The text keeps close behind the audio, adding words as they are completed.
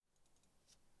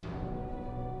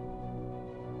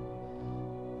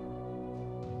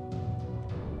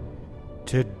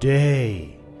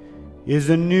Today is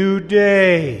a new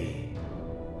day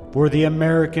for the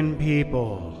American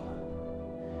people.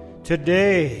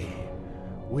 Today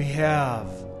we have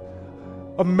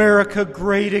America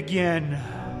great again.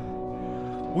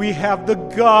 We have the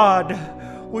God,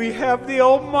 we have the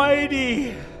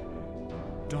Almighty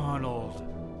Donald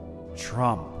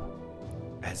Trump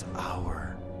as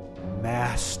our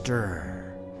master.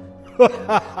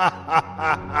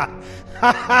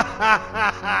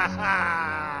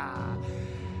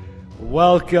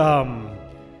 Welcome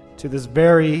to this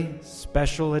very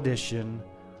special edition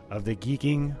of the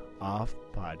Geeking Off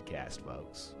Podcast,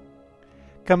 folks.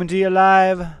 Coming to you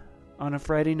live on a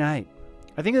Friday night.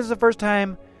 I think this is the first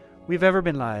time we've ever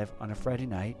been live on a Friday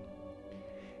night.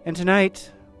 And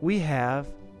tonight we have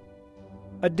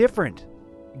a different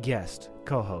guest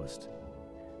co-host.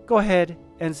 Go ahead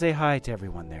and say hi to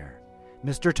everyone there.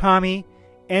 Mr. Tommy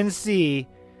NC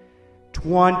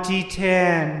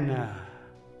 2010.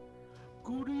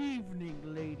 Good evening,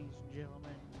 ladies and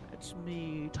gentlemen. It's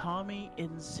me, Tommy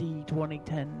NC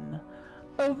 2010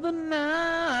 of the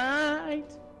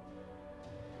night.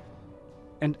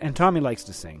 And Tommy likes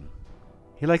to sing.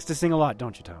 He likes to sing a lot,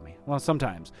 don't you, Tommy? Well,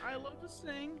 sometimes. I love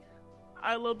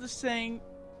to sing.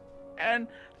 And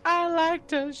I like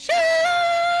to shout.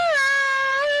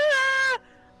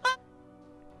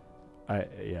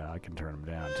 I can turn him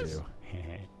down too.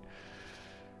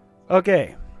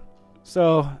 Okay,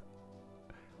 so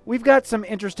we've got some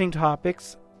interesting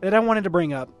topics that I wanted to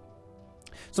bring up.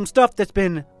 Some stuff that's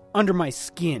been under my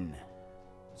skin.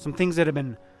 Some things that have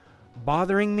been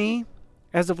bothering me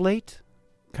as of late.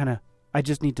 I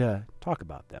just need to talk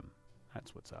about them.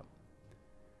 That's what's up.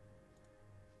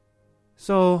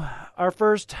 So, our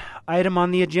first item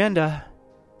on the agenda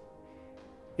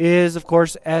is, of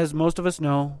course, as most of us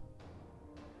know,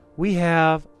 we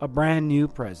have a brand new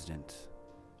president,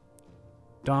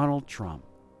 Donald Trump.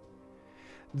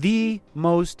 The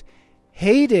most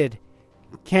hated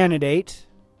candidate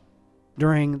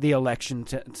during the election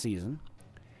season.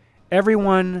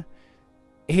 Everyone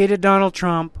hated Donald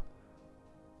Trump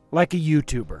like a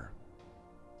YouTuber.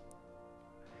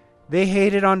 They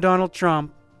hated on Donald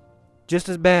Trump just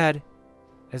as bad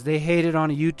as they hated on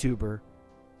a YouTuber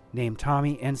named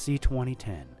Tommy NC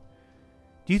 2010.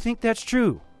 Do you think that's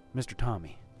true, Mr.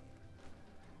 Tommy?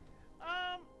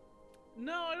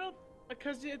 No, I don't,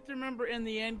 because you have to remember in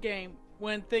the end game,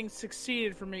 when things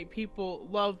succeeded for me, people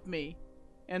loved me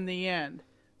in the end.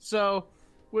 So,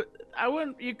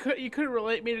 you couldn't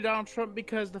relate me to Donald Trump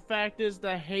because the fact is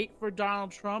the hate for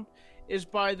Donald Trump is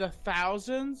by the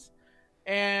thousands,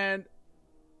 and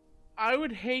I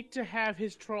would hate to have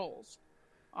his trolls,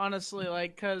 honestly,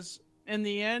 because in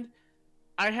the end,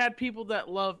 I had people that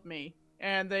loved me,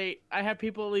 and I had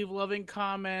people leave loving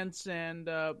comments, and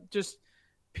just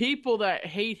people that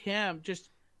hate him, just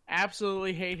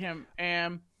absolutely hate him,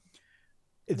 and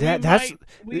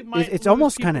it's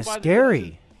almost kind of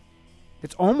scary.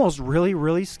 It's almost really,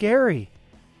 really scary.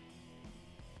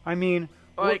 I mean,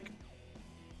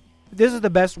 this is the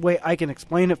best way I can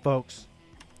explain it, folks.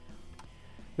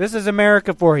 This is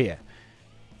America for you,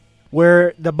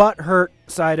 where the butt hurt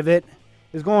side of it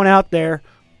is going out there.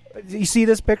 You see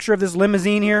this picture of this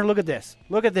limousine here? Look at this.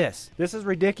 Look at this. This is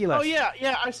ridiculous. Oh,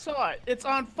 yeah, I saw it. It's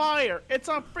on fire. It's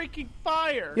on freaking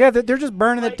fire. Yeah, they're just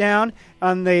burning it down,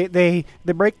 and they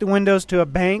break the windows to a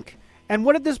bank. And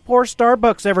what did this poor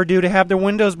Starbucks ever do to have their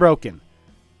windows broken?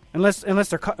 Unless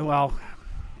they're... Well,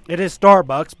 it is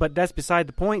Starbucks, but that's beside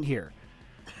the point here.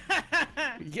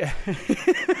 Yeah.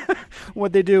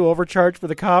 What'd they do? Overcharge for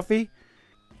the coffee?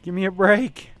 Give me a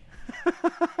break.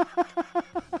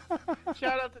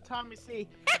 Shout out to Tommy C.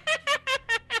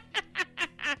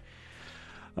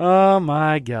 Oh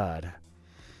my God.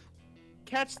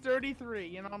 Catch 33,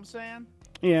 you know what I'm saying?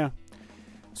 Yeah.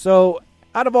 So,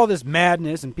 out of all this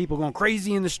madness and people going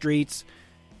crazy in the streets,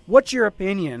 what's your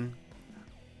opinion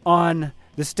on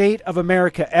the state of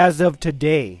America as of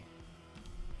today?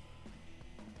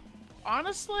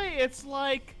 Honestly, it's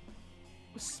like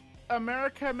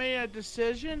America made a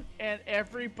decision and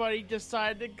everybody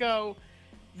decided to go,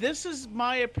 this is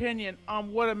my opinion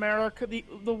on what America, the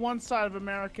one side of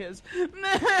America is.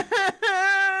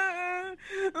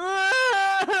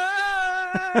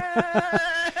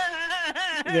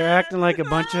 They're acting like a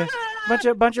bunch of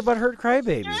butthurt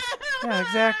crybabies. Yeah,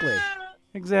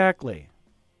 exactly.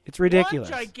 It's ridiculous.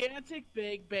 One gigantic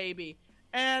big baby.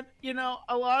 And,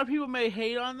 a lot of people may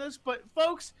hate on this, but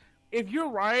folks, if you're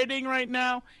rioting right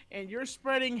now and you're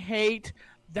spreading hate,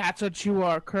 that's what you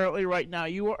are currently right now.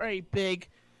 You are a big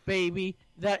baby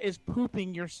that is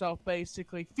pooping yourself,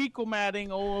 basically. Fecal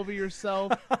matting all over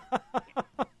yourself.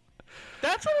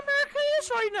 That's what America is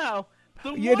right now.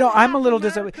 I'm a little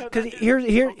disappointed because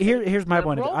here's my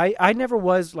point of view. I never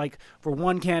was like for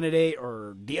one candidate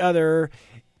or the other.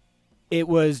 It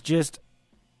was just,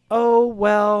 oh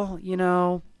well,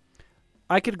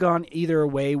 I could have gone either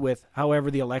way with however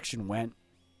the election went,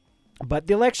 but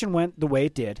the election went the way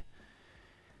it did.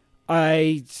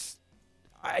 I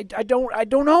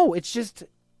don't know. It's just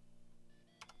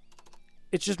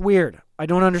weird. I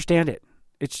don't understand it.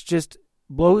 It's just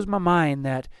blows my mind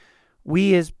that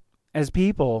we as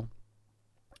people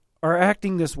are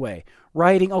acting this way.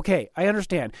 Rioting, okay, I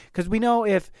understand. Because we know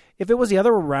if it was the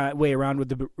other way around with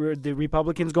the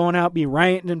Republicans going out, be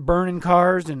rioting and burning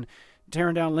cars and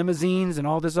tearing down limousines and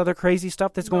all this other crazy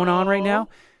stuff that's going on right now.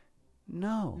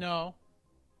 No.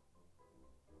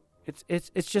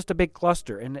 It's just a big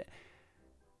cluster. And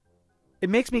it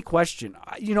makes me question.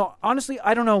 Honestly,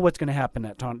 I don't know what's going to happen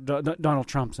at Donald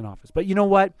Trump's in office. But you know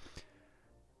what?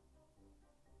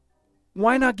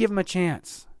 Why not give him a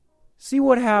chance? See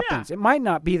what happens. Yeah. It might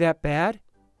not be that bad.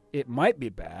 It might be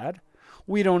bad.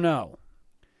 We don't know.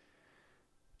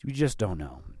 We just don't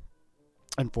know.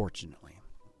 Unfortunately.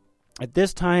 At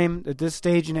this time, at this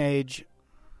stage and age,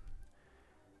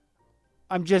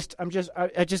 I just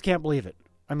can't believe it.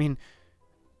 I mean,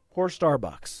 poor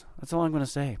Starbucks. That's all I'm going to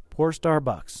say. Poor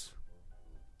Starbucks.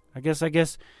 I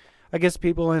guess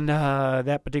people in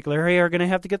that particular area are going to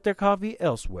have to get their coffee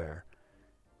elsewhere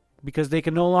because they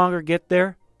can no longer get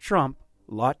their Trump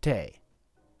latte.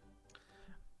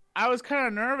 I was kind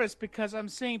of nervous because I'm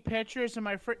seeing pictures of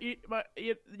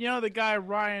the guy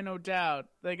Ryan O'Dowd,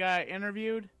 the guy I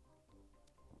interviewed.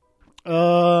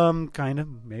 Kind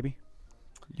of, maybe.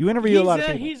 You interview a lot of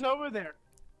people. He's over there.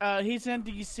 He's in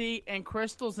D.C. and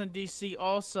Crystal's in D.C.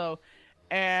 also.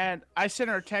 And I sent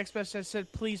her a text message. I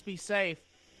said, please be safe.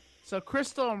 So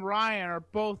Crystal and Ryan are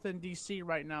both in D.C.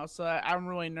 right now. So I'm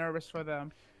really nervous for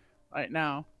them right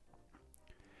now.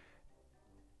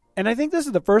 And I think this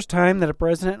is the first time that a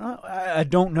president, I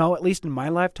don't know, at least in my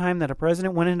lifetime, that a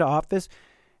president went into office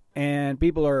and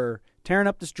people are tearing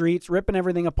up the streets, ripping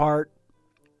everything apart.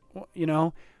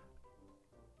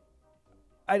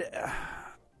 I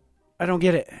don't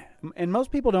get it. And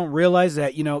most people don't realize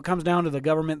that, it comes down to the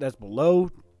government that's below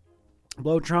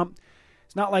Trump.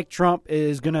 It's not like Trump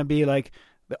is going to be like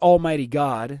the almighty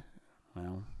God.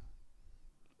 Well,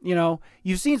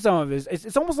 you've seen some of his.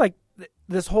 It's almost like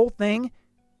this whole thing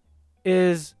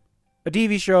is a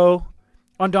TV show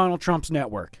on Donald Trump's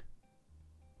network.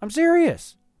 I'm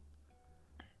serious.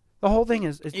 The whole thing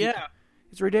is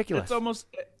it's ridiculous. It's almost.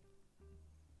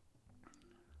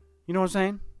 You know what I'm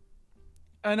saying?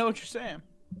 I know what you're saying,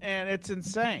 and it's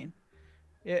insane.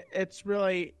 It's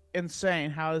really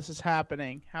insane how this is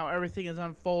happening, how everything is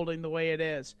unfolding the way it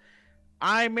is.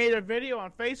 I made a video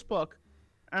on Facebook,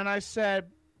 and I said,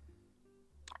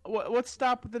 let's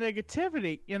stop with the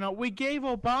negativity. We gave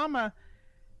Obama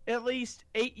at least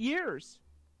 8 years,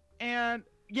 and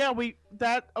 4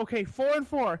 and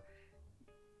 4.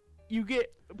 You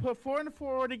put 4 and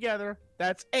 4 together,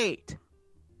 that's 8.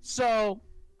 So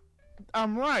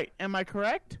I'm right. Am I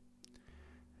correct?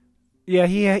 Yeah,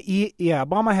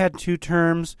 Obama had 2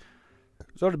 terms.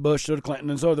 So did Bush, so did Clinton,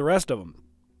 and so did the rest of them.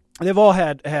 They've all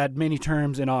had many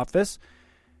terms in office.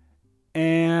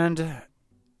 And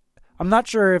I'm not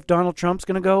sure if Donald Trump's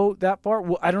going to go that far.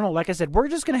 Well, I don't know. Like I said, we're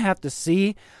just going to have to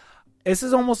see. This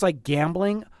is almost like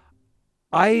gambling.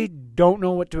 I don't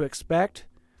know what to expect.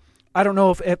 I don't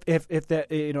know if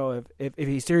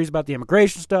he's serious about the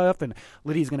immigration stuff and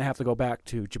Lydia's going to have to go back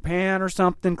to Japan or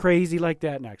something crazy like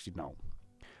that. And actually, no.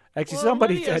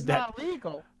 Somebody Lydia's said that. Not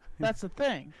legal. That's the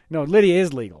thing. No, Lydia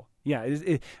is legal. Yeah,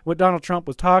 what Donald Trump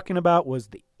was talking about was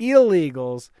the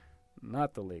illegals,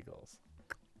 not the legals.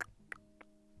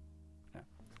 Yeah.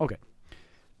 Okay.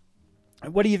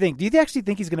 What do you think? Do you actually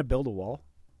think he's going to build a wall?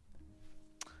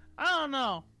 I don't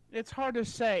know. It's hard to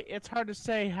say. It's hard to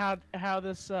say how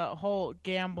this whole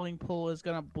gambling pool is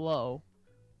going to blow.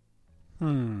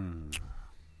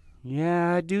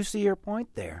 Yeah, I do see your point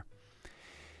there.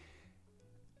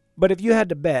 But if you had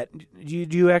to bet, do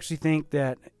you actually think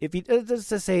that if he, let's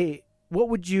just say, what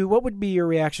would be your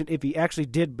reaction if he actually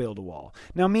did build a wall?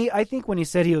 Now, I think when he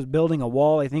said he was building a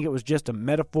wall, I think it was just a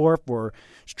metaphor for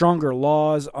stronger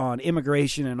laws on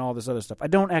immigration and all this other stuff. I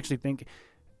don't actually think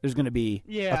there's going to be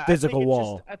a physical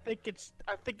wall. I think it's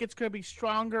going to be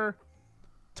stronger,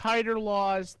 tighter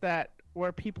laws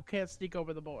where people can't sneak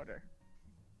over the border.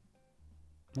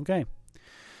 Okay,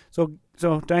 so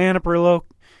Diana Perillo,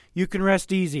 you can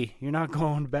rest easy. You're not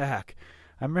going back.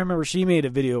 I remember she made a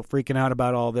video freaking out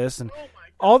about all this and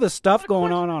all the stuff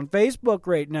going on Facebook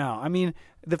right now. I mean,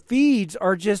 the feeds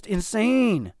are just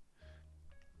insane.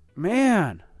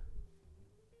 Man.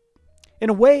 In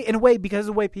a way, because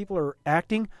of the way people are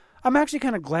acting, I'm actually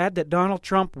kind of glad that Donald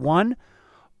Trump won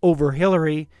over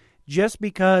Hillary just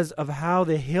because of how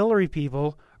the Hillary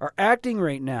people are acting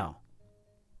right now.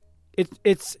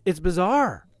 It's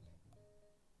bizarre.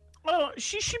 Oh,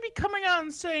 she should be coming out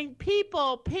and saying,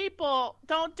 people,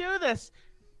 don't do this.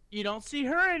 You don't see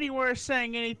her anywhere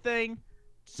saying anything,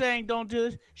 saying don't do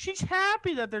this. She's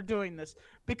happy that they're doing this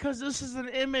because this is an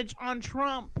image on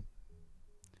Trump.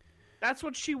 That's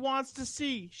what she wants to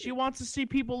see. She wants to see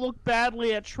people look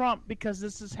badly at Trump because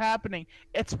this is happening.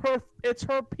 It's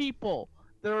her people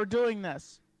that are doing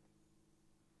this.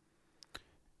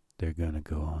 They're gonna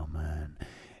go, oh man,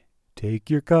 take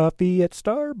your coffee at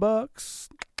Starbucks.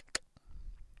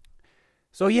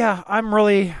 So yeah, I'm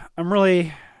really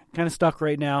kind of stuck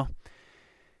right now.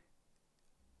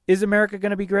 Is America going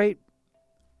to be great?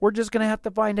 We're just going to have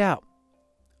to find out.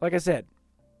 Like I said,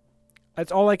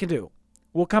 that's all I can do.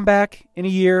 We'll come back in a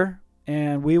year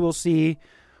and we will see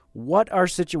what our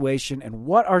situation and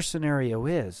what our scenario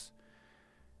is.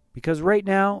 Because right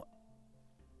now,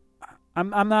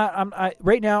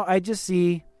 right now I just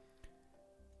see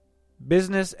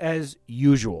business as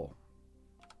usual.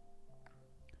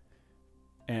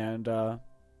 And,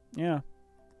 yeah,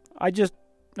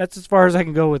 that's as far as I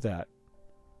can go with that.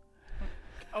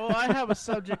 Oh, I have a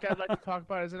subject I'd like to talk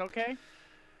about. Is it okay?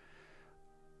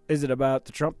 Is it about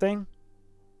the Trump thing?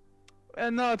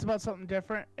 No, it's about something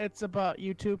different. It's about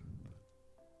YouTube.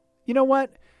 You know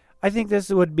what? I think this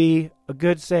would be a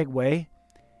good segue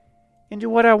into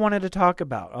what I wanted to talk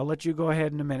about. I'll let you go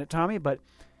ahead in a minute, Tommy, but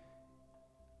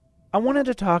I wanted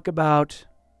to talk about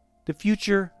the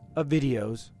future of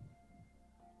videos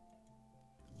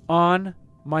on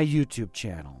my YouTube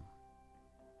channel.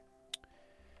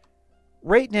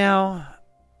 Right now,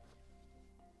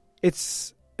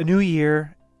 it's a new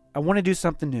year. I want to do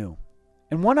something new.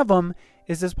 And one of them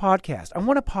is this podcast. I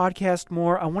want to podcast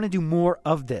more. I want to do more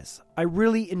of this. I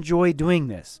really enjoy doing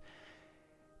this.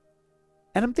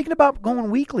 And I'm thinking about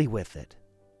going weekly with it.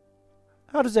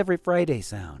 How does every Friday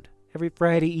sound? Every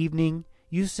Friday evening,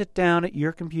 you sit down at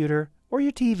your computer or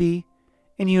your TV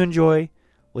and you enjoy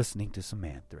listening to some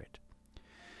Manthrit.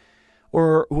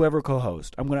 Or whoever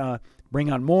co-host. I'm going to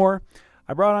bring on more.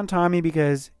 I brought on Tommy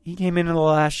because he came in the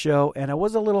last show and I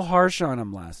was a little harsh on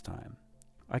him last time.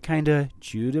 I kind of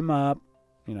chewed him up,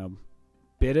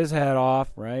 bit his head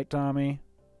off, right, Tommy?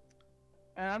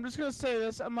 And I'm just going to say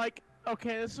this. I'm like,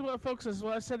 okay, this is what, folks, this is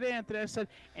what I said to Anthony. I said,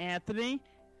 Anthony,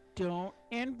 don't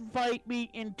invite me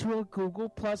into a Google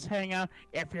Plus Hangout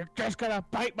if you're just going to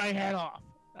bite my head off.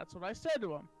 That's what I said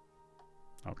to him.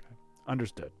 Okay,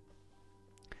 understood.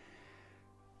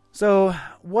 So,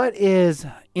 what is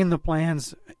in the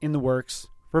plans, in the works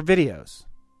for videos?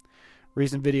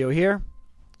 Recent video here.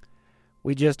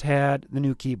 We just had the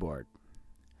new keyboard.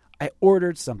 I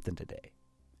ordered something today.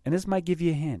 And this might give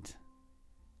you a hint.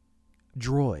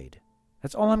 Droid.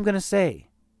 That's all I'm going to say.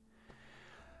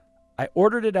 I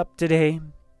ordered it up today.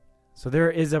 So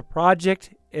there is a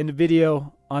project and a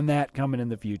video on that coming in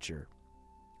the future.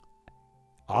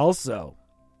 Also,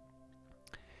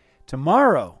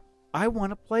 tomorrow, I want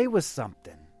to play with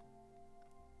something.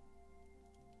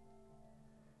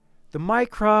 The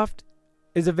Minecraft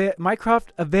is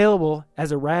available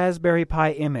as a Raspberry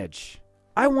Pi image.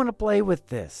 I want to play with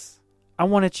this. I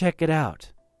want to check it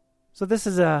out. So this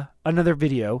is another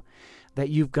video that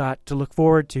you've got to look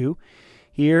forward to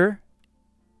here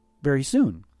very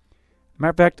soon. Matter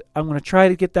of fact, I'm going to try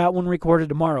to get that one recorded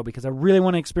tomorrow because I really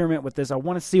want to experiment with this. I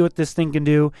want to see what this thing can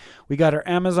do. We got our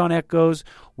Amazon Echoes.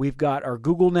 We've got our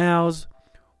Google Nows.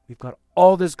 We've got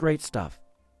all this great stuff.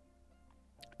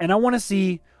 And I want to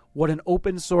see what an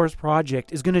open source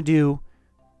project is going to do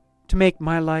to make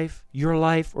my life, your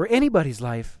life, or anybody's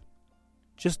life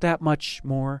just that much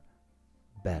more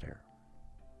better.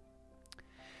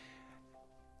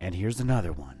 And here's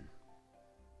another one.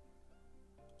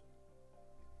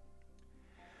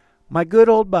 My good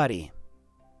old buddy,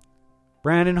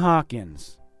 Brandon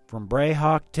Hawkins from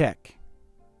Brayhawk Tech.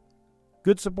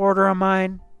 Good supporter of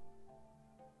mine.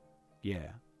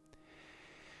 Yeah.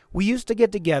 We used to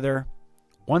get together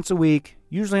once a week,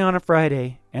 usually on a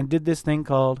Friday, and did this thing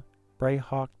called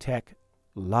Brayhawk Tech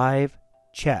Live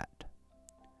Chat.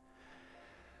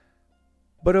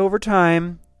 But over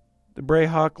time, the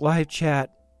Brayhawk Live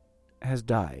Chat has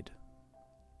died.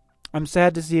 I'm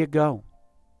sad to see it go.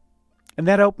 And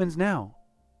that opens now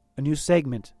a new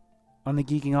segment on the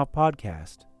Geeking Off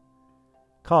podcast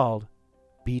called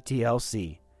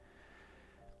BTLC.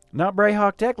 Not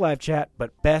Brayhawk Tech Live Chat,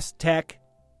 but Best Tech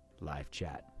Live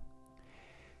Chat.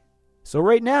 So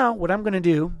right now, what I'm going to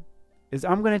do is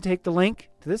I'm going to take the link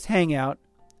to this Hangout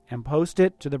and post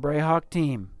it to the Brayhawk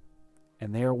team,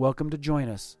 and they are welcome to join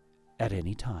us at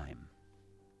any time.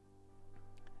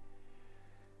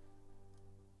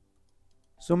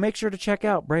 So make sure to check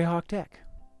out Brayhawk Tech.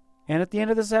 And at the end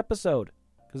of this episode,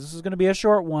 because this is going to be a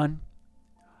short one,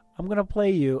 I'm going to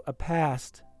play you a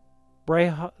past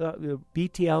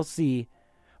BTLC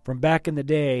from back in the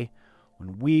day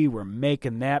when we were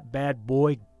making that bad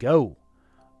boy go.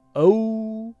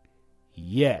 Oh,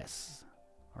 yes.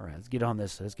 All right, let's get on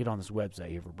this website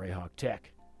here for Brayhawk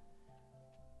Tech.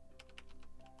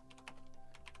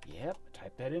 Yep,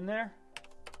 type that in there.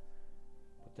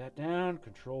 Put that down.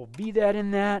 Control V that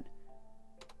in that.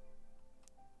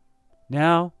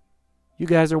 Now, you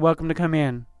guys are welcome to come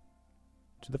in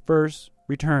to the first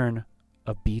return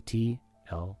of BTLC.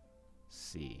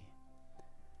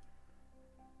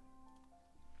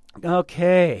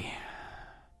 Okay.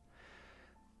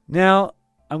 Now,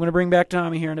 I'm going to bring back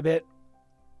Tommy here in a bit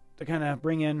to kind of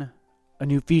bring in a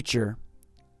new feature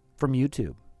from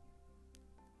YouTube.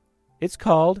 It's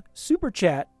called Super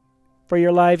Chat for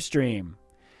your live stream.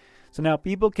 So now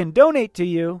people can donate to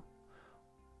you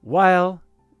while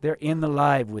they're in the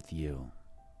live with you.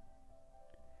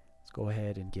 Let's go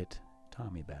ahead and get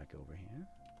Tommy back over here.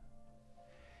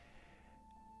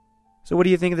 So what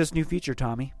do you think of this new feature,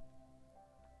 Tommy?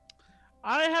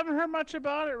 I haven't heard much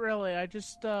about it, really. I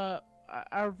just,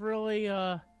 I've really,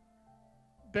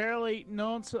 barely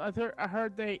known. So I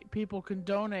heard people can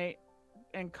donate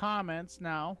in comments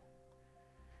now.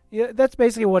 Yeah, that's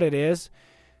basically what it is.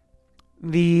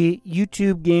 The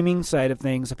YouTube gaming side of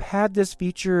things have had this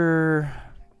feature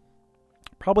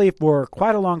probably for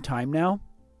quite a long time now.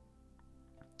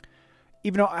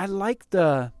 Even though I like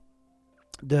the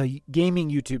gaming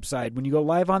YouTube side, when you go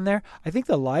live on there, I think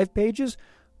the live pages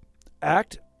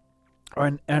act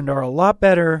and are a lot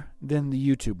better than the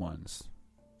YouTube ones,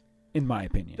 in my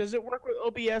opinion. Does it work with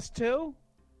OBS too?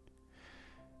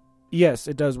 Yes,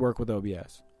 it does work with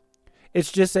OBS.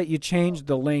 It's just that you change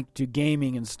the link to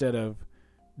gaming instead of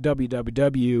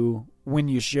www when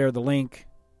you share the link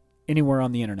anywhere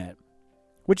on the internet,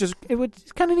 which is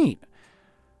it's kind of neat.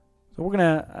 So we're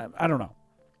gonna, I don't know,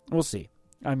 we'll see.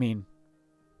 I mean,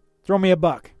 throw me a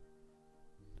buck.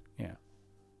 Yeah,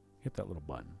 hit that little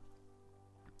button.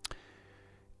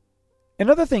 And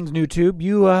other things, YouTube,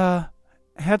 you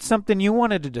had something you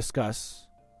wanted to discuss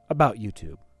about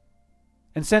YouTube.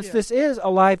 And since this is a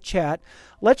live chat,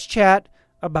 let's chat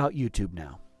about YouTube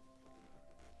now.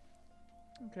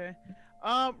 Okay.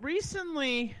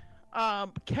 Recently,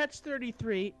 Catch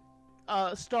 33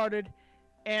 started,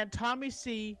 and Tommy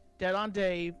C, Dead on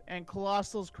Dave, and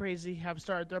Colossal's Crazy have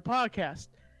started their podcast.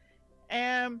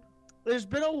 And there's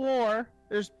been a war.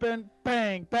 There's been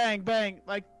bang, bang, bang.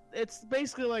 Like, it's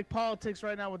basically like politics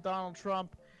right now with Donald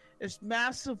Trump. It's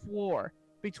massive war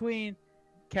between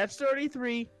Catch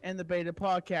 33 and the Beta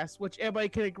Podcast, which everybody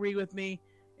can agree with me,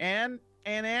 and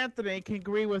Anthony can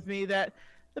agree with me that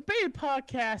the Beta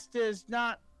Podcast is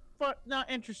not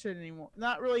interested anymore.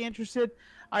 Not really interested.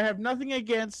 I have nothing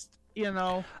against,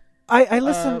 I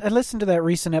listened to that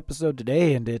recent episode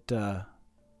today, and it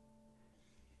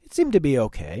seemed to be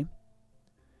okay.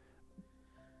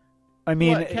 I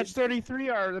mean, what, Catch 33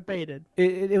 or the baited?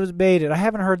 It was baited. I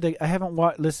haven't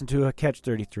listened to a Catch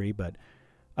 33, but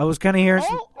I was kind of hearing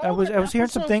I was hearing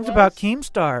some things about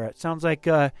Keemstar. It sounds like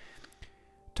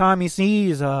Tommy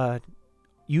C is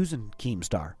using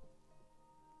Keemstar.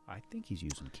 I think he's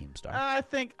using Keemstar. I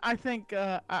think I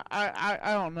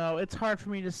don't know. It's hard for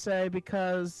me to say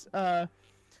because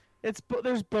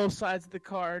there's both sides of the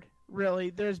card. Really,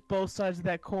 there's both sides of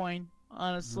that coin,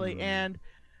 honestly. And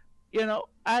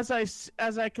as I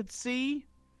could see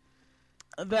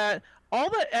that all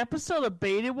that episode of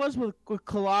Beta was with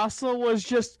Colossal was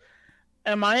just,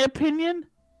 in my opinion,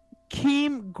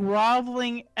 Keem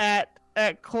groveling at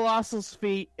Colossal's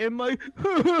feet and like,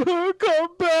 come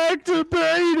back to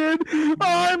Beta,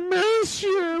 I miss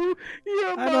you.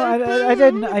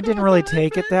 I didn't really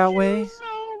take it that way.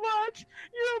 So much,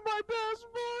 you're my best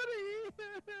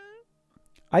buddy.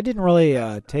 I didn't really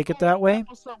take it that way.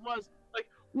 Episode was like,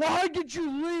 why did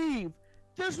you leave?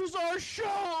 This was our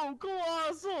show,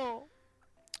 Colossal.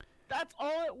 That's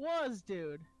all it was,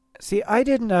 dude. See, I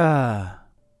didn't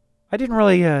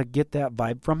really get that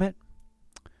vibe from it.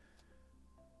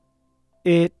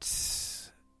 I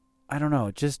don't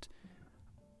know,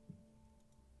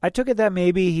 I took it that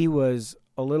maybe he was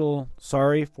a little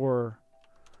sorry for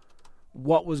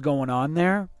what was going on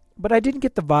there, but I didn't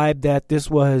get the vibe that this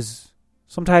was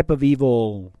some type of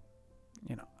evil,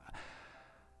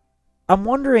 I'm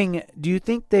wondering, do you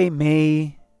think they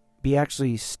may be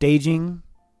actually staging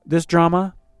this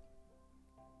drama?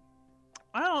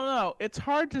 I don't know. know. It's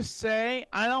hard to say.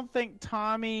 I don't think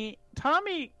Tommy,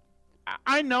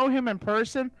 I know him in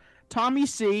person. Tommy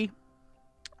C.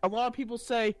 A lot of people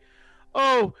say,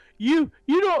 "Oh, you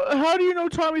know, how do you know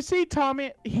Tommy C?"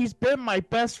 Tommy, he's been my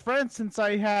best friend since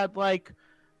I had like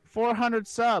 400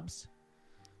 subs.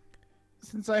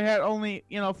 Since I had only,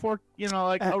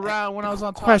 around when I was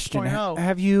on Top Question: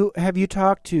 2.0. Have you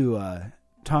talked to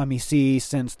Tommy C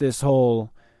since this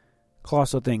whole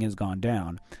Colosso thing has gone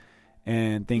down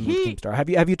and things with Keemstar?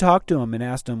 Have you talked to him and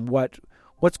asked him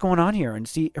what's going on here and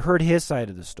heard his side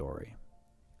of the story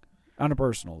on a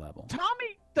personal level?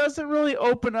 Tommy doesn't really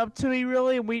open up to me,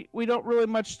 really. We don't really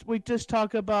much. We just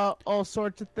talk about all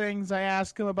sorts of things. I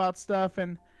ask him about stuff,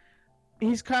 and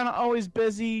he's kind of always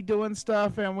busy doing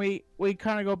stuff, and we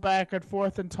kind of go back and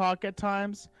forth and talk at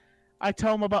times. I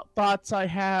tell him about thoughts I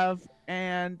have,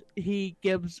 and he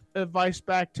gives advice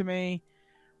back to me.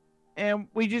 And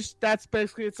that's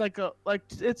basically, it's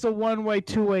a one-way,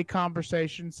 two-way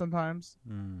conversation sometimes.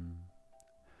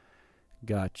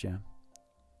 Gotcha.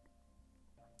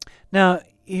 Now,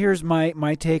 here's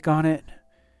my take on it.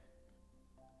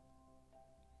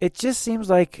 It just seems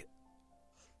like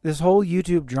this whole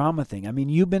YouTube drama thing. I mean,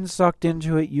 you've been sucked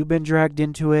into it. You've been dragged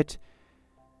into it.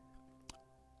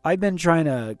 I've been trying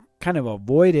to kind of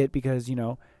avoid it because,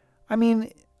 I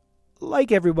mean,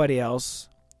 like everybody else,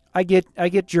 I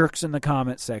get jerks in the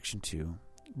comment section too.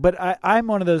 But I'm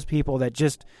one of those people that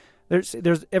just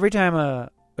there's every time a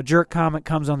jerk comment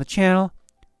comes on the channel,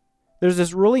 there's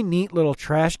this really neat little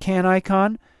trash can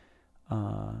icon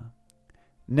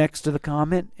next to the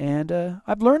comment, and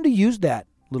I've learned to use that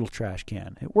little trash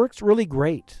can. It works really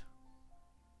great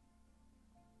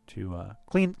to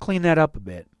clean that up a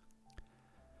bit.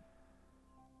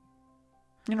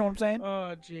 You know what I'm saying?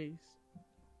 Oh, jeez.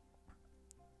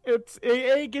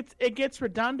 It gets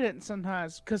redundant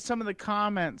sometimes because some of the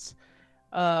comments.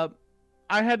 I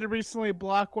had to recently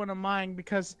block one of mine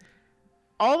because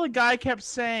all the guy kept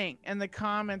saying in the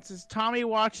comments is Tommy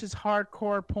watches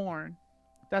hardcore porn.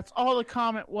 That's all the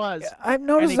comment was. I've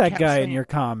noticed that guy in your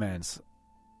comments.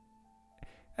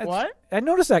 What? I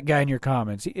noticed that guy in your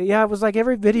comments. Yeah, it was like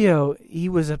every video he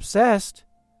was obsessed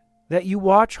that you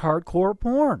watch hardcore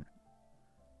porn.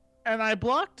 And I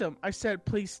blocked him. I said,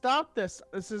 please stop this.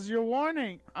 This is your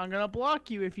warning. I'm going to block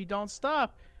you if you don't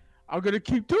stop. I'm going to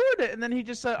keep doing it. And then he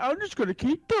just said, I'm just going to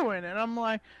keep doing it. And I'm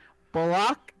like,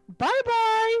 block.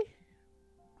 Bye-bye.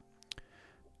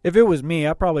 If it was me,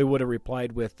 I probably would have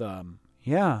replied with,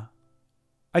 yeah,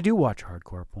 I do watch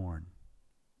hardcore porn.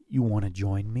 You want to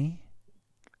join me?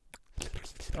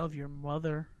 Of your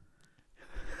mother.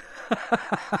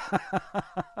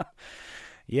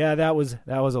 Yeah, that was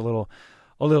a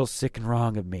little sick and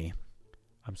wrong of me.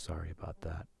 I'm sorry about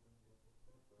that.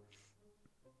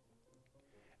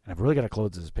 And I've really got to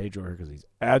close this page over here because these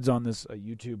ads on this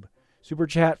YouTube Super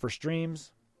Chat for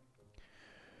streams.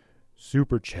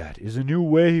 Super Chat is a new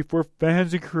way for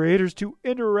fans and creators to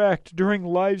interact during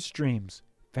live streams.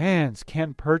 Fans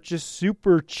can purchase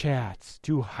Super Chats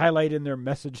to highlight in their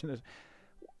message.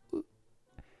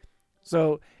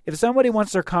 So if somebody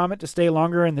wants their comment to stay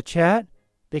longer in the chat,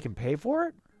 they can pay for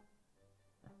it?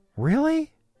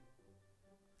 Really?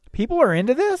 People are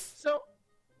into this? So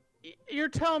you're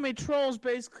telling me trolls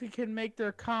basically can make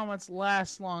their comments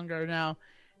last longer now.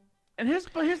 And here's the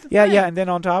thing. Yeah, and then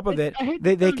on top of it,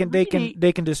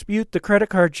 they can dispute the credit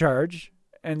card charge,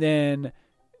 and then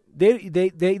they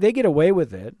get away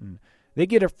with it, and they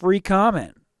get a free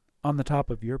comment on the top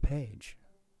of your page.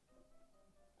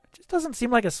 It just doesn't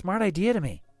seem like a smart idea to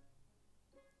me.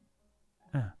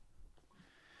 Huh.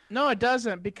 No, it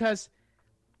doesn't, because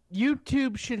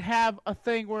YouTube should have a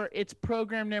thing where it's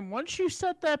programmed in. Once you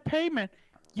set that payment,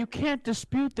 you can't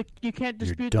dispute the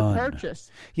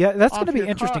purchase. Yeah, that's going to be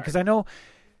interesting because I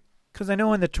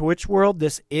know in the Twitch world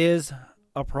this is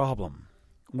a problem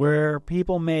where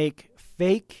people make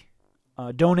fake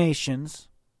donations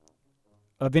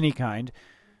of any kind,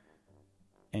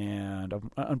 and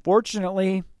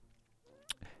unfortunately,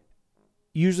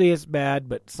 usually it's bad.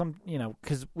 But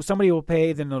because somebody will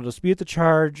pay, then they'll dispute the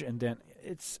charge, and then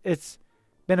it's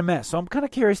been a mess. So I'm kind of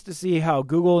curious to see how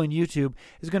Google and YouTube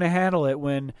is going to handle it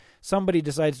when somebody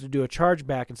decides to do a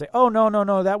chargeback and say, oh,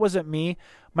 no, that wasn't me.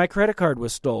 My credit card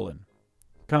was stolen.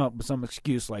 Come up with some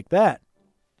excuse like that.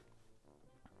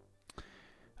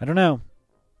 I don't know.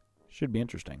 Should be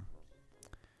interesting.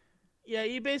 Yeah,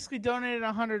 you basically donated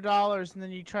 $100 and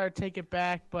then you try to take it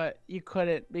back, but you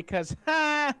couldn't because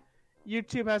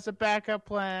YouTube has a backup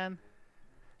plan.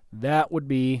 That would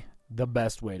be the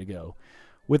best way to go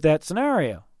with that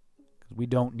scenario. We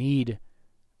don't need,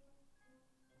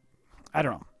 I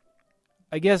don't know.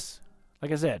 I guess,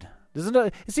 like I said,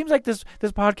 It seems like this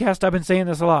podcast, I've been saying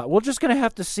this a lot. We're just going to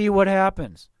have to see what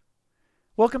happens.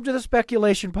 Welcome to the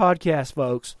Speculation Podcast,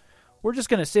 folks. We're just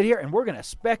going to sit here and we're going to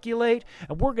speculate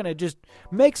and we're going to just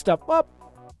make stuff up.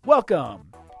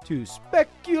 Welcome to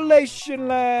Speculation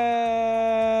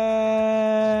Land.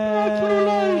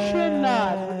 Speculation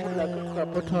Land. Would you like a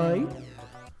cup of tea?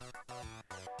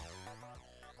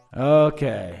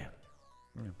 Okay.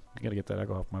 I got to get that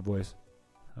echo off my voice.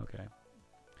 Okay.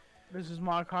 This is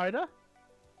Mark Haida.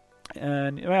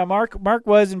 And well, Mark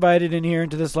was invited in here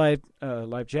into this live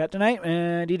chat tonight,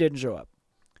 and he didn't show up.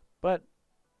 But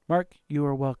Mark, you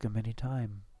are welcome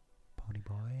anytime, Pony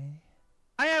Boy.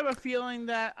 I have a feeling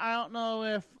that I don't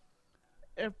know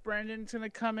if Brendan's gonna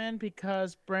come in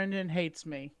because Brendan hates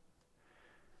me.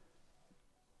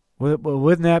 Well,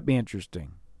 wouldn't that be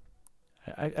interesting?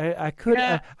 I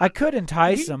could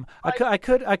entice him. I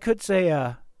could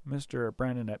say, Mr.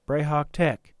 Brandon at Brayhawk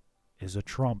Tech is a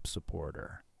Trump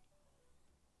supporter.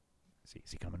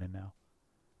 Is he coming in now?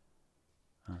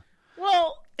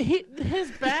 Well, his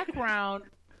background,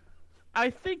 I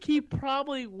think he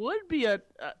probably would be I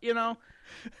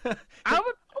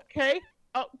would, okay,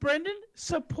 Brendan,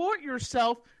 support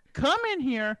yourself, come in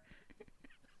here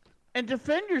and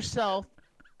defend yourself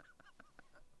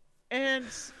and,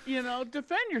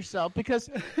 defend yourself because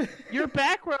your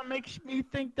background makes me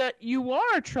think that you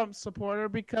are a Trump supporter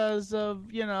because of,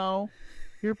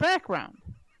 your background.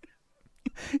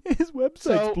 His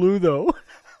website's blue, though.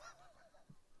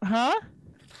 Huh?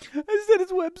 I said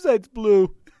his website's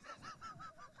blue.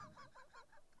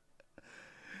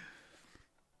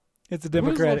 It's a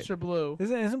Democratic. Whose lips are blue?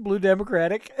 Isn't blue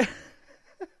Democratic?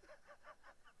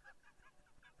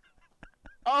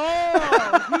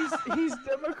 Oh, he's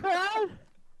Democrat?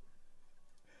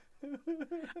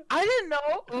 I didn't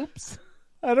know. Oops.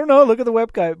 I don't know. Look at the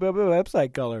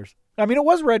website colors. I mean, it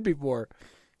was red before,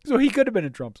 so he could have been a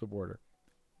Trump supporter.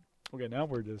 Okay, now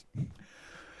we're just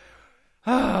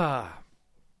calling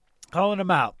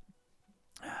him out.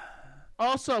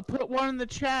 Also, put one in the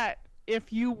chat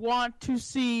if you want to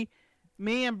see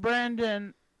me and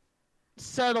Brandon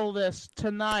settle this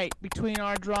tonight between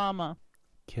our drama.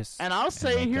 Kiss. And I'll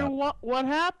say here what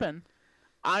happened.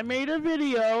 I made a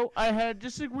video. I had a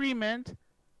disagreement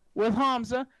with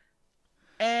Hamza,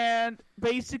 and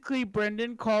basically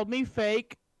Brendan called me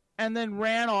fake and then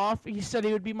ran off. He said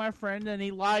he would be my friend, and he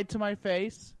lied to my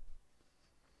face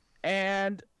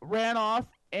and ran off,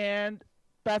 and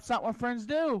that's not what friends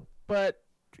do. But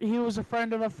he was a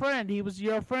friend of a friend. He was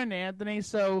your friend, Anthony,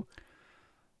 so,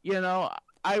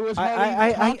 I was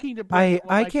talking to Brendan.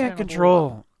 I can't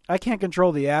control... I can't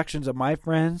control the actions of my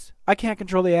friends. I can't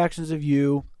control the actions of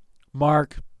you,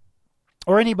 Mark,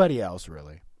 or anybody else,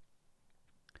 really.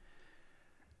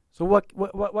 So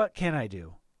what can I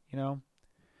do?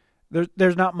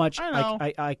 There's not much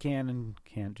I can and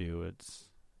can't do. It's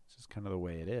just kind of the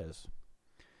way it is.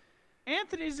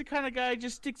 Anthony's the kind of guy who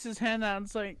just sticks his hand out and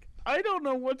is like, I don't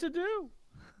know what to do.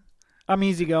 I'm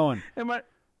easygoing. Huh?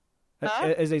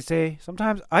 As they say,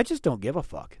 sometimes I just don't give a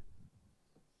fuck.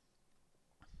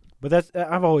 But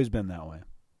I've always been that way.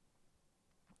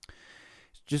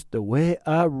 It's just the way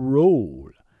I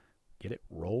roll. Get it?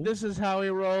 Roll? This is how we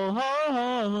roll. Ho,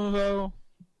 ho, ho.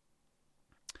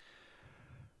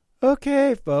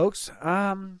 Okay, folks.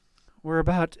 We're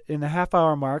about in the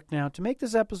half-hour mark now. To make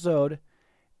this episode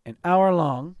an hour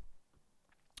long,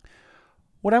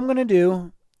 what I'm going to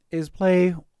do is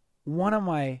play one of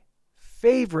my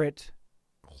favorite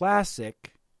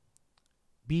classic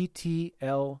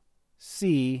BTLC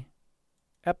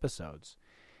episodes.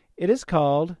 It is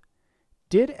called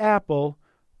Did Apple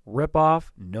Rip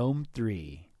Off GNOME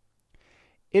 3?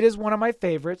 It is one of my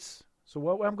favorites. So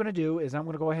what I'm going to do is I'm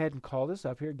going to go ahead and call this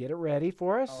up here, get it ready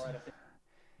for us. All right.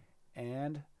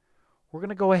 And we're going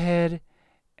to go ahead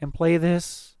and play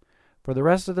this for the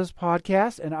rest of this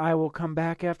podcast, and I will come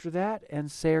back after that and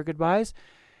say our goodbyes.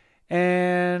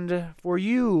 And for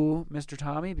you, Mr.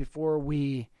 Tommy, before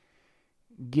we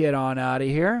get on out of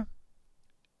here,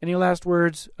 any last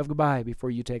words of goodbye before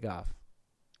you take off?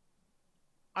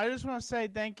 I just want to say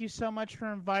thank you so much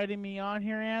for inviting me on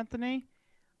here, Anthony.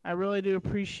 I really do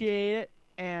appreciate it.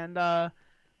 And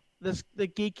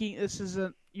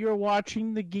you're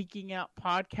watching the Geeking Out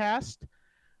podcast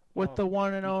with the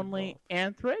one and only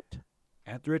Anthrit.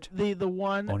 Anthrit? The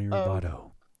one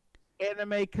of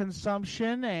anime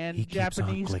consumption and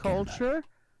Japanese culture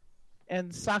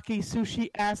and sake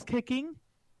sushi ass kicking.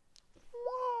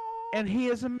 And he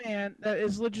is a man that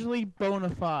is literally bona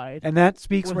fide. And that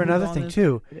speaks for another thing,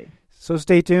 too. So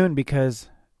stay tuned, because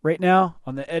right now,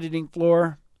 on the editing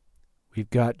floor, we've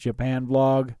got Japan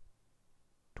Vlog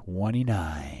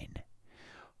 29.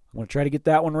 I'm going to try to get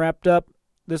that one wrapped up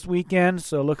this weekend,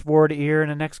 so look forward to hearing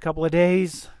in the next couple of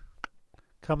days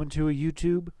coming to a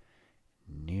YouTube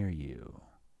near you.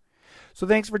 So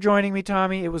thanks for joining me,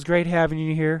 Tommy. It was great having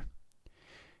you here.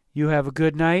 You have a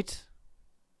good night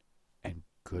and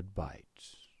good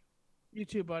bites. You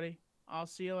too, buddy. I'll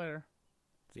see you later.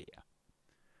 See ya.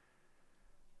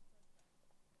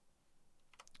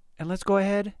 And let's go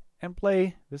ahead and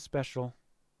play this special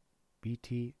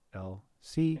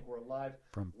BTLC We're live.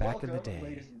 from back in the Welcome, day.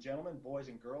 ladies and gentlemen, boys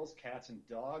and girls, cats and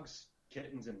dogs,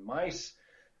 kittens and mice,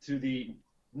 to the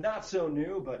not so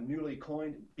new but newly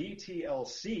coined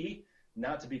BTLC,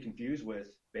 not to be confused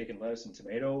with bacon, lettuce, and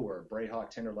tomato or Brayhawk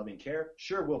Tender Loving Care.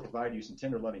 Sure, we'll provide you some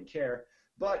tender loving care,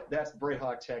 but that's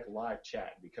Brayhawk Tech live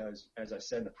chat because, as I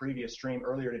said in the previous stream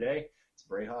earlier today, it's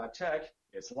Brayhawk Tech,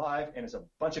 it's live, and it's a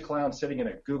bunch of clowns sitting in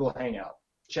a Google Hangout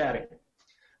chatting.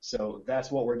 So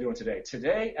that's what we're doing today.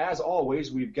 Today, as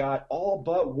always, we've got all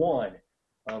but one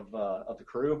of the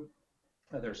crew.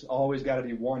 There's always got to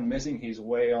be one missing. He's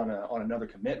away on another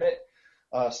commitment.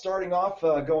 Starting off,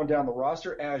 going down the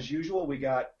roster, as usual, we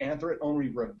got Anthrit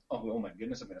Oni. Oh my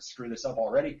goodness, I'm going to screw this up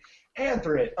already.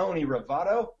 Anthrit Oni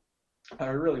Ravato. I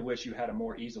really wish you had a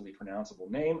more easily pronounceable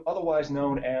name, otherwise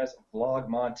known as Vlog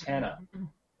Montana.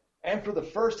 And for the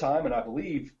first time, and I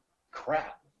believe,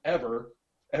 ever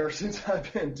since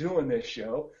I've been doing this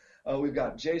show, we've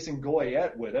got Jason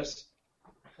Goyette with us.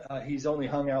 He's only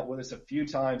hung out with us a few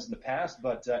times in the past,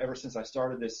 but ever since I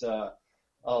started this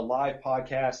live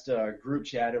podcast group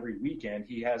chat every weekend,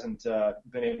 he hasn't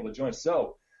been able to join.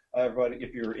 So, everybody,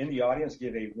 if you're in the audience,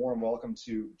 give a warm welcome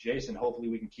to Jason. Hopefully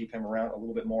we can keep him around a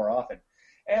little bit more often.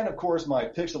 And, of course, my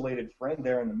pixelated friend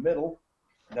there in the middle,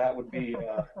 that would be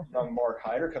young Mark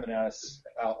Hyder coming at us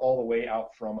all the way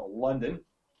out from London.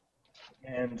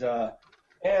 And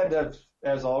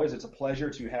as always, it's a pleasure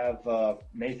to have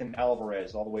Nathan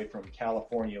Alvarez all the way from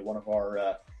California, one of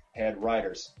our head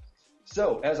writers.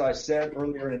 So, as I said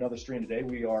earlier in another stream today,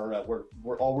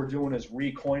 we're doing is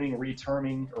recoining,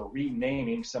 reterming, or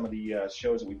renaming some of the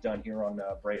shows that we've done here on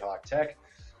Brayhawk Tech.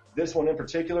 This one in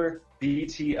particular,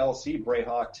 BTLC,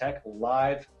 Brayhawk Tech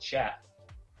Live Chat.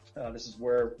 This is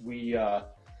where we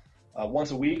once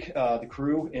a week the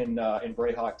crew in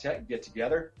Brayhawk Tech get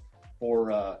together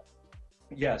for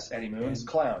yes, Eddie Moon's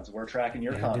Clowns. We're tracking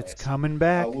your comments. It's coming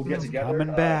back. We'll get together,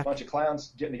 a bunch of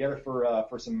clowns getting together for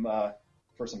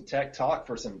some tech talk,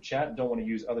 for some chat. Don't want to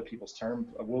use other people's terms.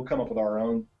 We'll come up with our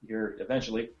own here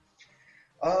eventually.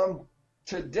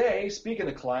 Today, speaking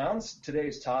of clowns,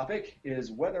 today's topic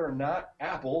is whether or not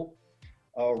Apple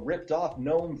ripped off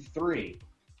GNOME 3.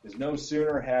 Because no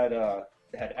sooner had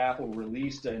Apple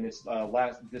released in its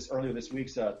earlier this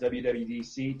week's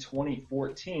WWDC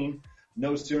 2014,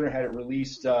 no sooner had it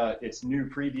released its new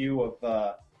preview of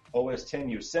OS X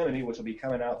Yosemite, which will be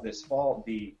coming out this fall.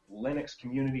 The Linux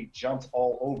community jumped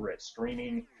all over it,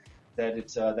 screaming that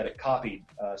it copied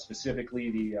specifically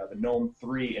the GNOME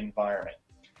 3 environment.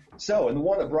 So, and the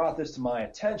one that brought this to my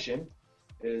attention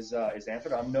is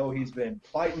Anthony. I know he's been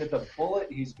biting at the bullet.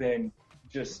 He's been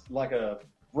just like a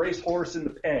racehorse in the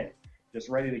pen, just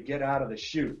ready to get out of the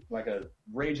chute, like a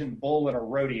raging bull in a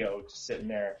rodeo, just sitting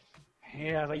there.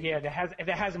 Yeah,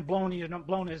 that hasn't blown his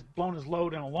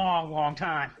load in a long, long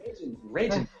time.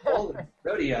 Raging bull in a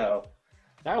rodeo.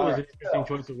 That was an interesting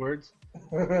choice of words.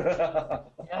 Yeah.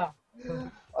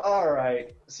 All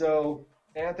right. So,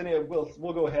 Anthony,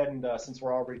 we'll go ahead and since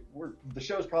the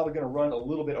show's probably going to run a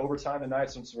little bit overtime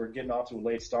tonight since we're getting off to a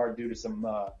late start due to some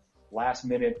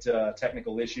last-minute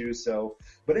technical issues. So,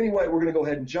 but anyway, we're going to go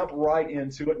ahead and jump right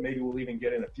into it. Maybe we'll even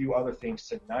get in a few other things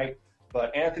tonight.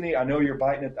 But Anthony, I know you're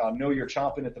biting it. I know you're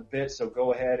chomping at the bit. So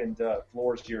go ahead and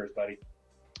floor's yours, buddy.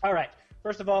 All right.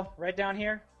 First of all, right down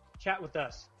here, chat with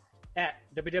us at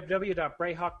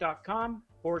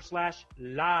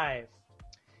www.brayhawk.com/live.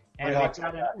 And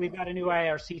we've got a new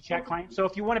IRC chat client. So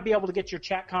if you want to be able to get your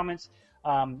chat comments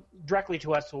directly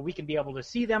to us so we can be able to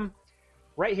see them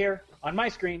right here on my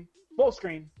screen, full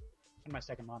screen, and my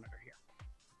second monitor here.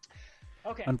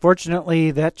 Okay.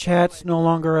 Unfortunately, that chat's no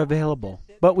longer available,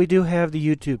 but we do have the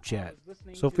YouTube chat,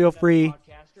 so feel free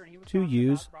to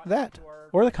use that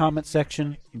or the comment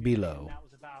section below. That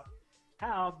was about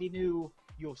how the new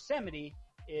Yosemite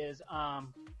is, kind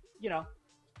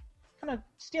of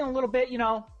stealing a little bit,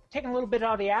 taking a little bit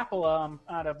out of the apple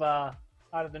out of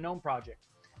the GNOME project,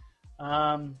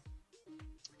 and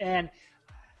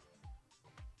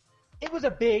it was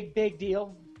a big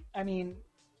deal. I mean,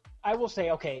 I will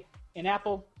say, okay, in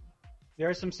Apple, there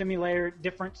are some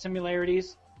different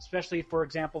similarities, especially, for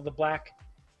example, the black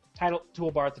title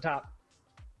toolbar at the top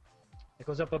that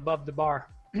goes up above the bar.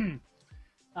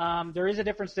 There is a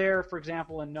difference there. For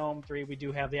example, in GNOME 3, we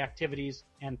do have the activities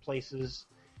and places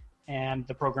and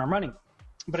the program running.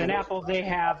 But in Apple, they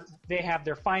have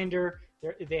their Finder,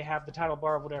 they have the title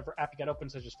bar of whatever app you got open,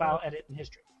 such as File, Edit, and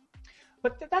History.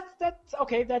 But that's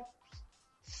okay. That's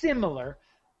similar.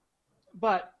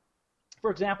 But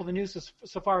for example, the new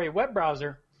Safari web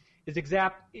browser is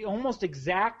almost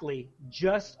exactly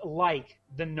just like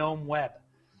the GNOME Web,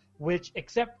 which,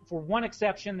 except for one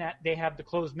exception, that they have the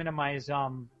close minimize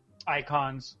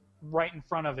icons right in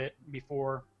front of it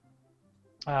before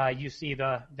you see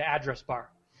the address bar.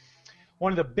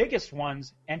 One of the biggest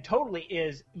ones, and totally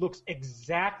looks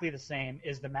exactly the same,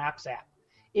 is the Maps app.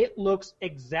 It looks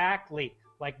exactly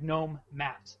like GNOME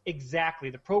Maps.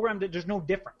 Exactly. The program, there's no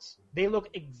difference. They look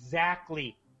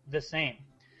exactly the same.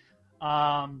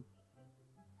 Other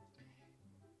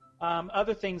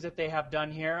things that they have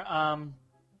done here, I'm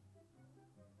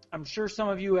sure some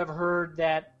of you have heard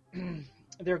that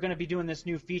they're going to be doing this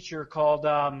new feature called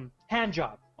Hand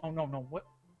Job. Oh, no, what?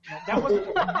 No, that wasn't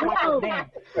the proper name.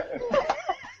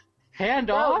 Hand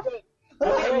off?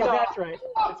 Okay, yeah, that's right.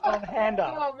 It's called Hand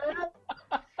Off.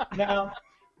 Now,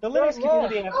 the Linux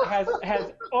community has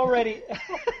already...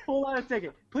 Hold on a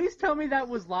second. Please tell me that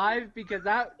was live, because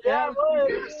that Of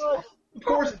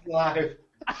course it's live.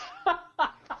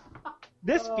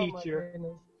 This feature,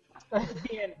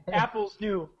 being Apple's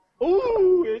new,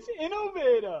 it's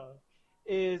innovative,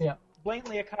 is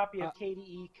blatantly a copy of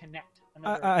KDE Connect.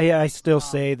 I still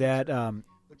say that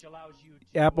which allows you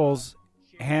to, Apple's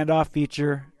handoff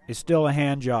feature is still a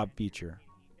hand job feature.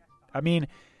 I mean,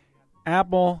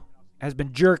 Apple has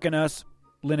been jerking us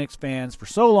Linux fans for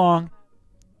so long.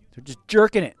 They're just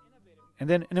jerking it. And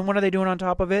then what are they doing on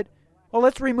top of it? Well,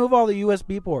 let's remove all the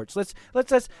USB ports. Let's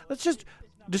just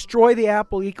destroy the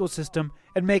Apple ecosystem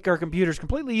and make our computers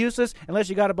completely useless unless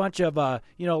you got a bunch of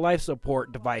life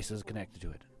support devices connected to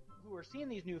it. Who are seeing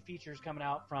these new features coming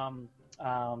out from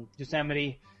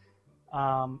Yosemite?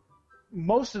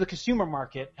 Most of the consumer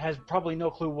market has probably no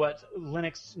clue what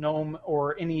Linux, GNOME,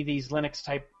 or any of these Linux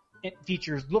type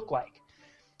features look like.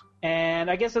 And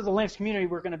I guess as a Linux community,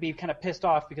 we're going to be kind of pissed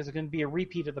off because it's going to be a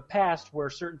repeat of the past where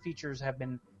certain features have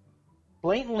been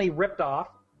blatantly ripped off,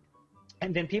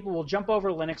 and then people will jump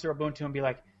over Linux or Ubuntu and be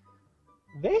like,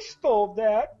 they stole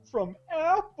that from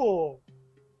Apple.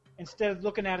 Instead of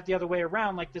looking at it the other way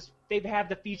around, like this, they've had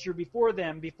the feature before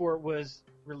them, before it was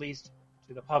released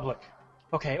to the public.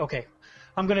 Okay.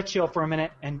 I'm going to chill for a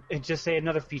minute and just say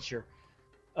another feature.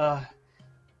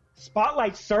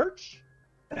 Spotlight search?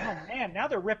 Oh, man, now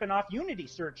they're ripping off Unity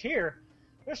search here.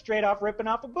 They're straight off ripping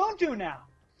off Ubuntu now.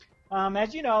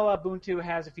 As you know, Ubuntu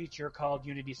has a feature called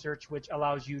Unity Search, which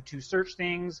allows you to search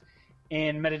things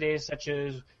in metadata such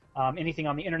as anything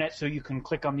on the internet. So you can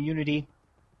click on the Unity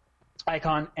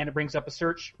icon, and it brings up a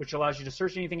search, which allows you to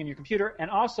search anything in your computer, and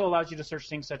also allows you to search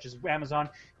things such as Amazon,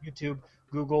 YouTube,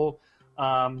 Google,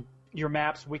 your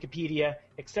maps, Wikipedia,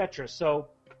 etc. So,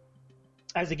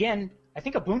 as again, I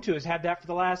think Ubuntu has had that for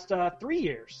the last 3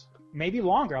 years, maybe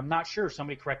longer. I'm not sure.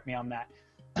 Somebody correct me on that.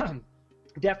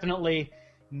 Definitely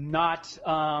not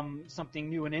something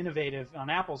new and innovative on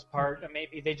Apple's part.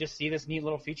 Maybe they just see this neat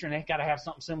little feature and they got to have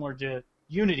something similar to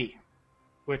Unity,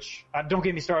 which don't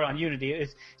get me started on Unity.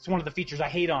 It's one of the features I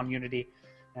hate on Unity,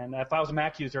 and if I was a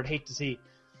Mac user, I'd hate to see.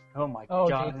 Oh my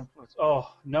God! Geez. Oh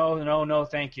no,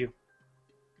 thank you.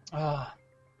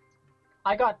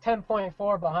 I got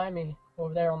 10.4 behind me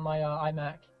over there on my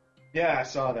iMac. Yeah, I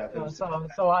saw that.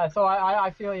 So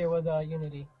I feel you with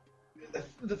Unity.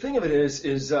 The thing of it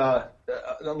is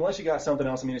unless you got something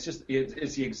else, I mean,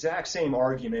 it's the exact same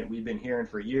argument we've been hearing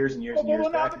for years and years and years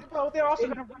back. They're also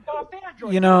going to rip off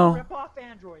Android. Rip off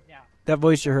Android now. That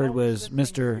voice you heard was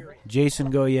Mr.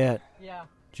 Jason Goyette. Yeah.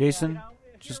 Jason,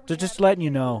 just letting you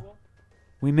know,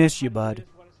 we miss you, bud.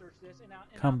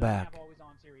 Come back.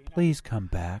 Please come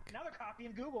back. Now they're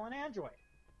copying Google and Android.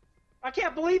 I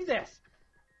can't believe this.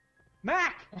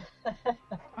 Mac.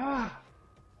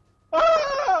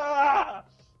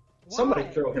 Somebody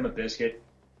throw him a biscuit.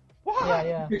 Why?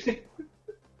 Yeah. I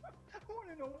want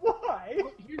to know why.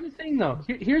 Here's the thing, though.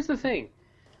 Here's the thing.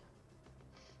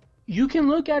 You can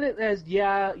look at it as,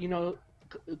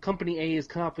 Company A is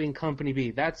copying Company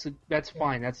B. That's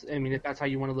fine. If that's how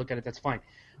you want to look at it, that's fine.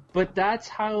 But that's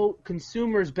how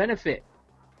consumers benefit,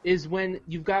 is when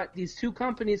you've got these two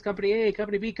companies, Company A,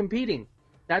 Company B, competing.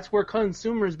 That's where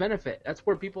consumers benefit. That's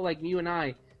where people like you and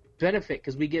I benefit,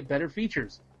 because we get better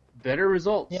features, better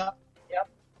results. Yep.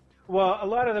 Well, a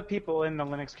lot of the people in the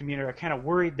Linux community are kind of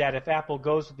worried that if Apple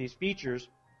goes with these features,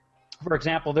 for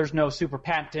example, there's no super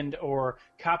patent or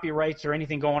copyrights or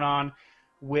anything going on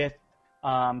with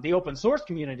the open source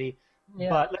community. Yeah.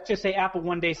 But let's just say Apple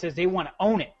one day says they want to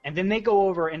own it, and then they go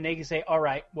over and they can say, all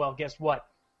right, well, guess what?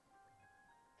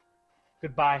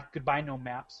 Goodbye, no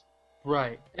maps.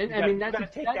 Right. And You I mean, gotta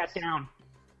that's take that's, that down.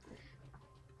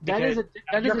 that is a Because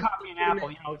that is you're a copying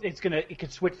Apple. You know,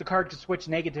 the card could switch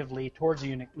negatively towards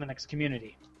the Linux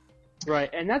community. right,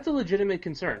 and that's a legitimate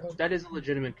concern. That is a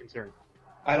legitimate concern.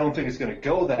 I don't think it's going to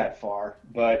go that far,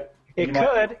 but It you could,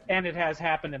 might- and it has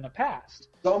happened in the past.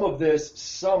 Some of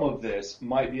this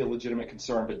might be a legitimate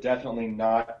concern, but definitely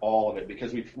not all of it,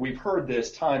 because we've heard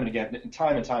this time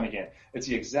and time again. It's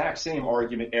the exact same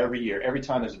argument every year. Every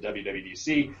time there's a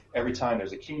WWDC, every time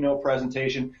there's a keynote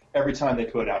presentation, every time they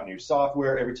put out new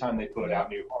software, every time they put out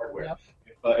new hardware. Yep.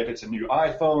 If it's a new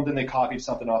iPhone, then they copied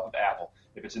something off of Apple.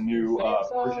 If it's a new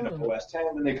version of OS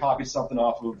 10, then they copied something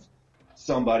off of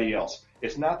somebody else.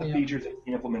 It's not the features, it's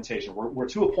the implementation. We're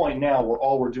to a point now where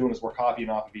all we're doing is we're copying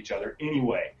off of each other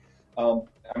anyway. I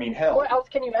mean, hell. What else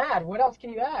can you add? What else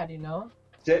can you add? You know.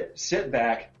 Sit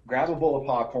back, grab a bowl of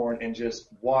popcorn, and just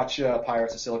watch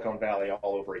Pirates of Silicon Valley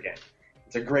all over again.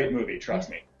 It's a great movie, trust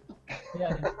me.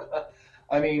 Yeah.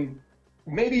 I mean,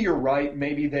 maybe you're right.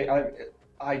 Maybe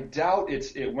I doubt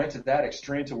it went to that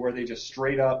extreme to where they just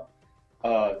straight up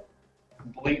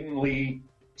blatantly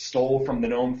stole from the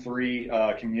GNOME 3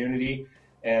 community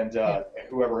and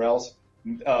whoever else.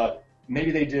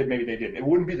 Maybe they did, maybe they didn't.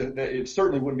 It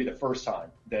certainly wouldn't be the first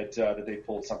time that they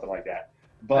pulled something like that.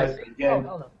 But again,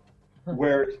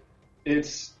 where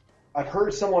I've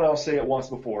heard someone else say it once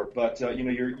before, but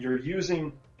you're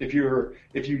using if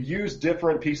you use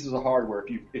different pieces of hardware,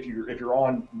 if you're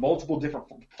on multiple different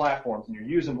platforms and you're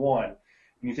using one,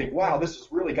 and you think, wow, this has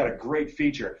really got a great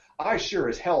feature. I sure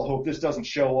as hell hope this doesn't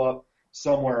show up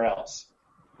somewhere else.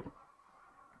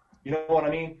 You know what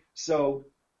I mean? So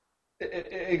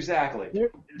exactly.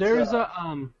 There's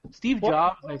Steve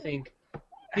Jobs. I think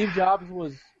Steve Jobs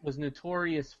was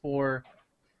notorious for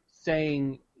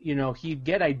saying, he'd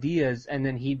get ideas and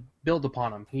then he'd build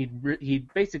upon them.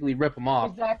 He'd basically rip them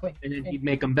off, Exactly. and then he'd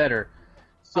make them better.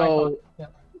 So,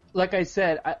 like I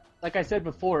said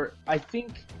before, I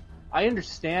think I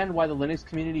understand why the Linux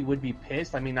community would be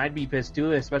pissed. I mean, I'd be pissed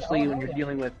too, especially when you're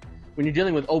dealing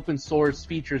with open source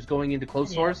features going into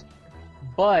closed source.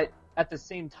 But at the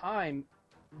same time,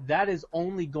 that is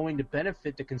only going to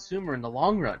benefit the consumer in the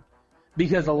long run,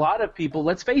 because a lot of people,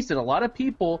 let's face it, a lot of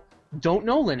people don't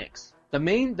know Linux.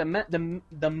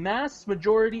 The mass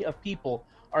majority of people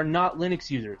are not Linux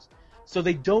users, so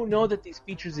they don't know that these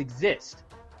features exist.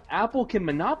 Apple can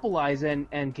monopolize and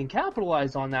can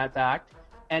capitalize on that fact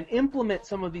and implement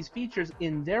some of these features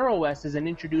in their OSs and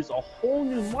introduce a whole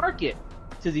new market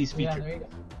to these features. Yeah, there you go.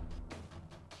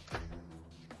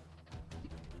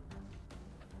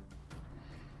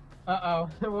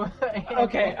 Uh-oh.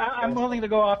 Okay, I'm willing to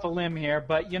go off a limb here,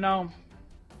 but, a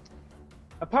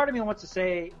part of me wants to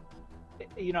say,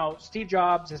 Steve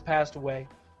Jobs has passed away.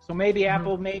 So maybe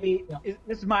Apple,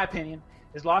 this is my opinion,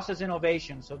 has lost its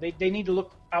innovation. So they need to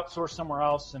outsource somewhere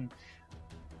else. And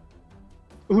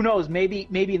who knows, maybe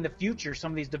in the future,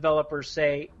 some of these developers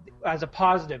say, as a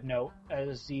positive note,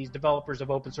 as these developers of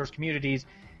open source communities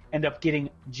end up getting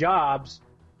jobs,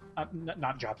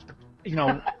 not jobs, but,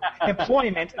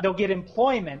 employment. They'll get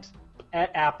employment at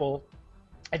Apple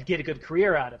and get a good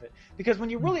career out of it. Because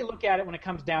when you really look at it, when it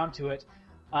comes down to it,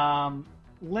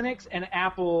 Linux and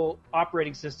Apple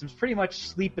operating systems pretty much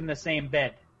sleep in the same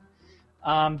bed.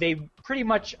 They pretty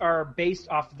much are based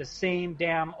off of the same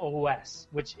damn OS,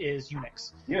 which is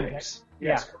Unix. Unix.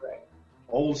 Yes, correct.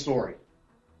 Old story.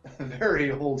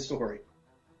 Very old story.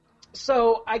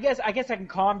 So I guess I can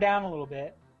calm down a little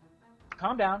bit.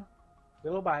 Calm down. Be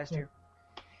a little biased here.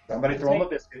 Somebody throw him a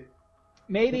biscuit.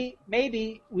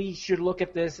 Maybe we should look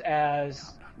at this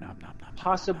as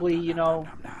possibly,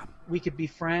 we could be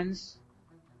friends.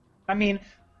 I mean,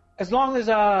 as long as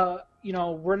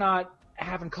we're not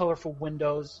having colorful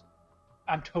windows,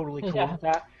 I'm totally cool with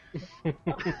that.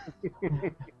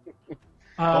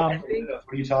 What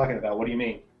are you talking about? What do you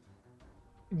mean?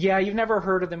 Yeah, you've never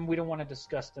heard of them. We don't want to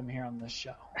discuss them here on this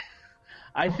show.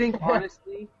 I think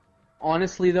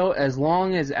honestly though, as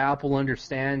long as Apple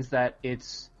understands that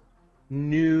its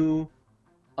new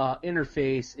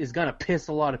interface is gonna piss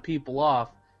a lot of people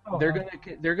off,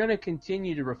 they're gonna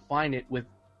continue to refine it with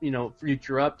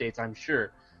future updates. I'm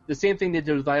sure. The same thing they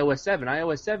did with iOS 7.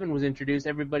 iOS 7 was introduced,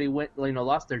 everybody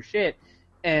lost their shit,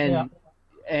 and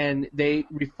they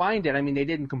refined it. I mean, they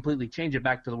didn't completely change it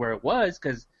back to where it was,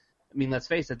 because, I mean, let's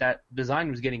face it, that design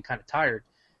was getting kind of tired.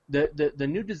 The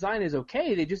new design is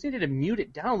okay. They just needed to mute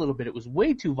it down a little bit. It was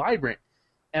way too vibrant.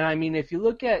 And I mean, if you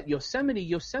look at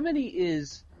Yosemite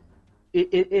is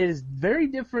it is very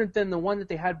different than the one that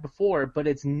they had before, but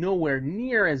it's nowhere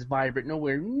near as vibrant,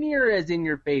 nowhere near as in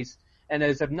your face, and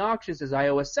as obnoxious as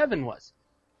iOS 7 was.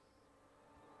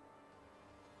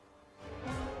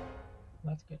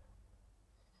 That's good.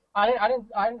 I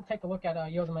didn't take a look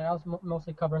at Yosemite. I was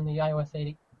mostly covering the iOS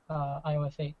 8.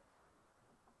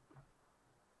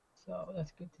 So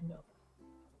that's good to know.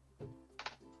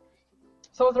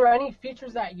 So, is there any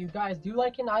features that you guys do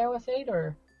like in iOS 8,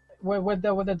 or with the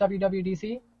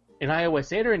WWDC? In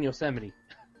iOS 8 or in Yosemite?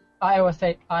 iOS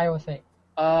 8. iOS 8.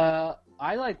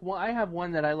 I like one. I have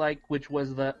one that I like, which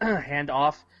was the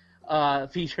handoff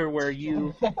feature where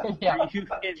you. Yeah. Where you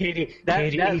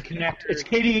KDE Connect. It's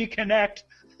KDE Connect.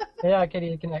 Yeah,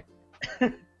 KDE Connect.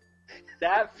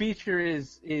 That feature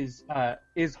is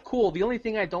cool. The only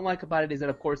thing I don't like about it is that,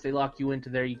 of course, they lock you into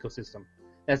their ecosystem.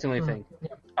 That's the only thing.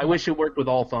 Yeah. I wish it worked with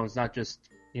all phones, not just,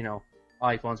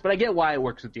 iPhones. But I get why it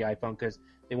works with the iPhone, because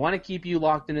they want to keep you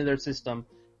locked into their system,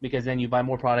 because then you buy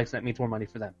more products, and that means more money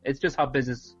for them. It's just how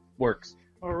business works.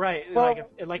 All right. Well, if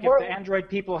the Android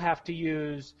people have to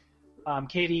use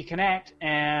KDE Connect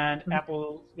and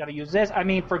Apple's got to use this. I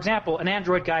mean, for example, an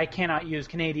Android guy cannot use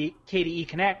KDE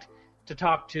Connect to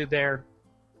talk to their,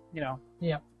 Yeah.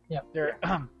 their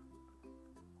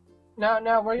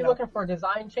Now, were you looking for a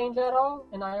design change at all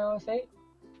in iOS 8?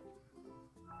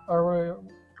 Or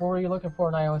what were you looking for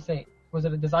in iOS 8? Was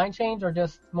it a design change or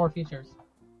just more features?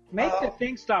 make the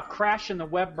thing stop crashing the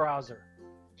web browser.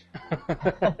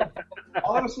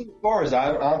 Honestly, as far as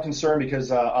I'm concerned,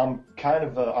 because I'm kind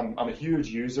of I'm a huge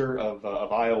user of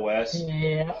iOS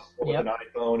Yeah. with an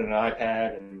iPhone and an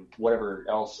iPad and whatever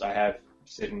else I have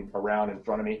sitting around in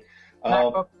front of me.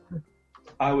 MacBook.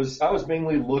 I was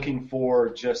mainly looking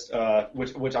for just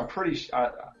which I'm pretty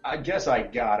I guess I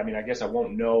got. I mean, I guess I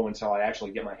won't know until I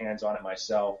actually get my hands on it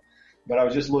myself. But I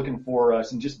was just looking for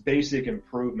some just basic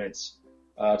improvements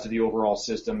to the overall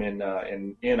system in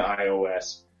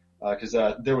iOS. Because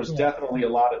there was definitely a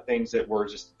lot of things that were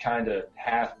just kind of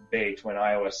half-baked when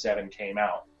iOS 7 came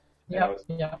out. Yeah.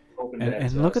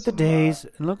 And look at the days.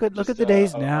 Look at the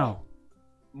days now.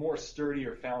 More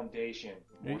sturdier foundation.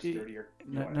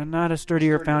 Not a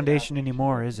sturdier foundation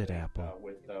anymore, is it, Apple?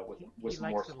 With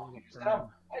some more.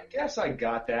 I guess I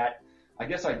got that. I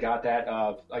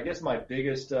guess my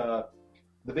biggest, the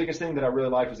biggest thing that I really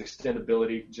liked was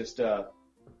extendability. Just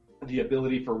the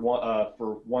ability for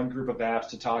one group of apps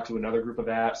to talk to another group of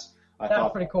apps.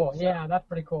 That's pretty cool. Yeah, that's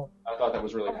pretty cool. I thought that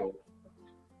was really cool.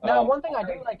 Now, one thing I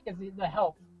do like is the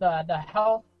health, the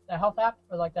health app,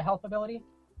 or like the health ability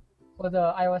with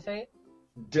the iOS 8.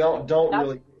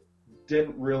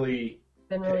 Didn't really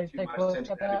take a look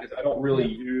at that because I don't really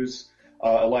use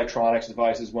electronics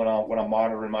devices when I'm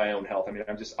monitoring my own health. I mean,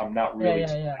 I'm not really.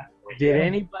 Yeah. Did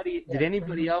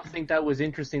anybody else think that was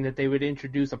interesting that they would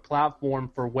introduce a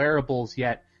platform for wearables,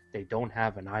 yet they don't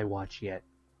have an iWatch yet?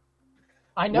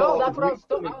 I know, that's what I was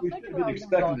thinking. We haven't been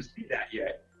expecting to see that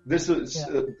yet. This is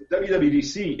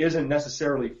WWDC isn't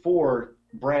necessarily for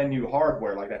brand new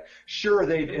hardware like that. Sure,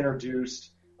 they've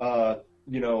introduced,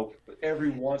 every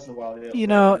once in a while.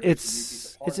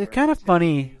 It's kind of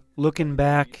funny looking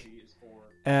back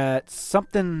at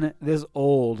something this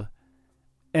old.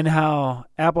 And how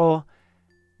Apple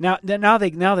now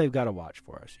they've got a watch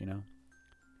for us,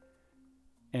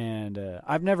 And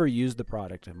I've never used the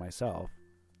product myself.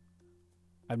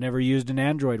 I've never used an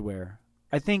Android Wear.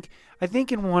 I think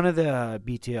in one of the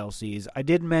BTLCs I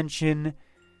did mention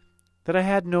that I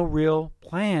had no real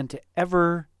plan to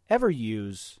ever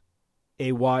use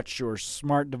a watch or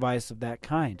smart device of that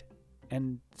kind.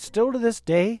 And still to this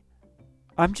day,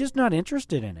 I'm just not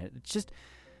interested in it. It's just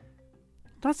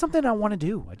not something I want to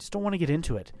do. I just don't want to get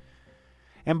into it.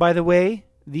 And by the way,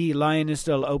 the line is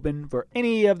still open for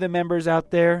any of the members out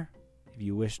there if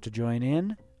you wish to join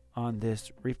in on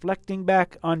this reflecting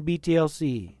back on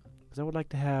BTLC. Because I would like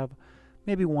to have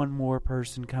maybe one more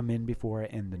person come in before I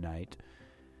end the night.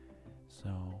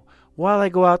 So while I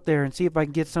go out there and see if I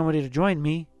can get somebody to join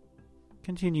me,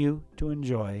 continue to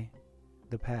enjoy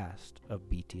the past of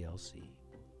BTLC.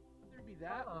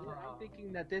 I'm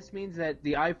thinking that this means that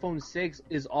the iPhone 6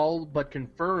 is all but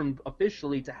confirmed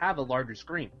officially to have a larger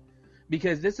screen.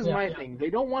 Because this is my thing. They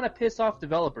don't want to piss off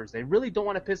developers. They really don't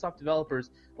want to piss off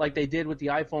developers like they did with the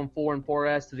iPhone 4 and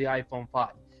 4S to the iPhone 5.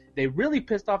 They really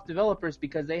pissed off developers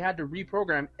because they had to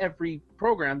reprogram every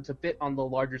program to fit on the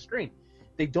larger screen.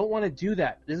 They don't want to do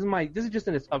that. This is just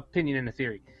an opinion and a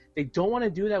theory. They don't want to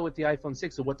do that with the iPhone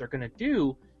 6. So what they're going to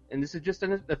do, and this is just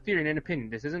a theory and an opinion.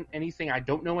 This isn't anything. I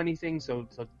don't know anything, so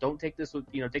don't take this with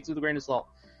take this with a grain of salt.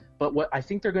 But what I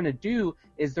think they're going to do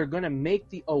is they're going to make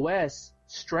the OS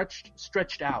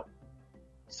stretched out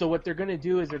So what they're going to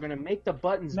do is they're going to make the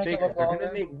buttons Make it bigger. look They're going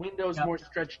longer. to make Windows Yep. more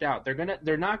stretched out.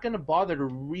 They're not going to bother to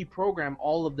reprogram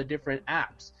all of the different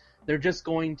apps. They're just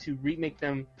going to remake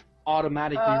them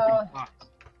automatically. I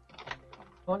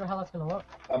wonder how that's going to look.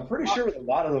 I'm pretty sure with a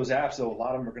lot of those apps, though, a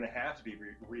lot of them are going to have to be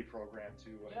reprogrammed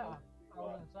to. Yeah, I was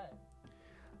going to say.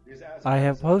 Because as- I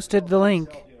have as posted the link.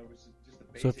 itself, you know, it's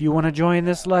just the So if basic you want to join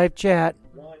this live chat,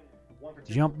 one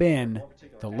particular- jump in. one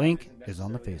particular The app link isn't is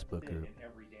on the necessarily Facebook fit group. in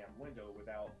every damn window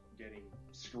without getting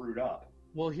screwed up.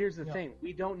 Well, here's the Yeah. thing.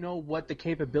 We don't know what the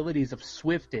capabilities of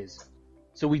Swift is.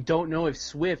 So we don't know if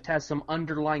Swift has some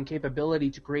underlying capability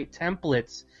to create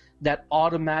templates that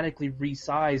automatically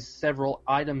resize several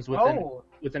items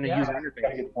within a yeah. user Got a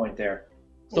interface. good point there.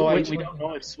 So Which we one? don't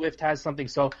know if Swift has something.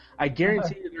 So I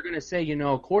guarantee you they're going to say,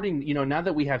 now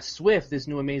that we have Swift, this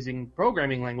new amazing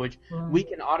programming language, we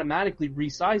can automatically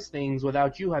resize things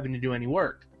without you having to do any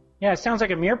work. Yeah, it sounds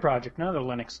like a Mir project, another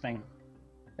Linux thing.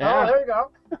 Oh, there you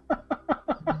go.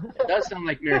 It does sound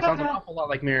like Mir. It sounds an awful lot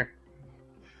like Mir.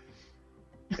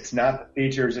 It's not the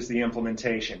features; it's the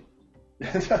implementation.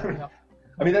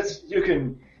 I mean, that's you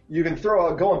can throw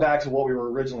out, going back to what we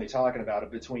were originally talking about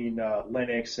between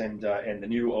Linux and the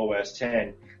new OS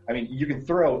 10. I mean, you can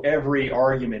throw every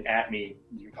argument at me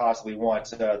you possibly want.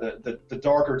 The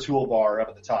darker toolbar up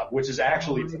at the top, which is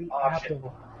actually an option.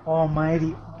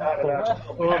 Almighty Not an option.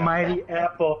 Almighty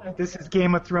Apple. This is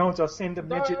Game of Thrones. I'll send a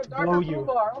midget to Darker blow you.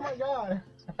 toolbar. Oh my god.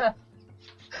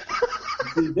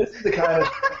 See, this is the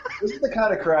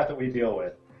kind of crap that we deal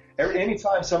with.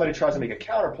 Anytime somebody tries to make a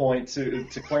counterpoint to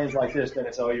claims like this, then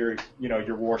it's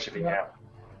you're worshiping Apple,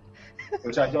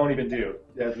 which I don't even do.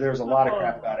 There's a lot of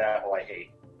crap about Apple I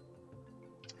hate.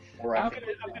 I'm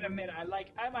gonna admit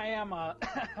I am a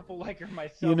Apple liker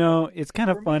myself. You know, it's kind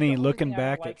For of me, funny the only looking thing I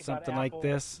back like at about something Apple like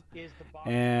this is the box.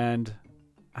 and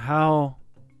how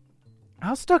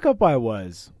stuck up I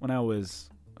was when I was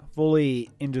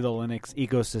fully into the Linux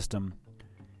ecosystem,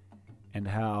 and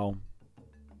how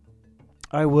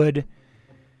I would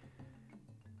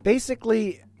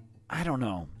basically, I don't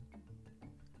know,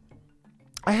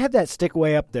 I had that stick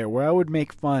way up there where I would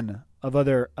make fun of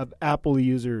Apple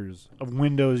users, of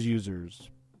Windows users.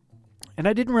 And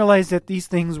I didn't realize that these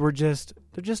things they're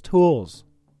just tools.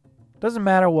 Doesn't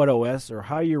matter what OS or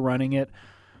how you're running it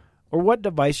or what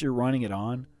device you're running it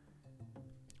on.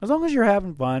 As long as you're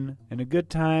having fun and a good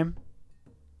time,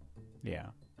 yeah.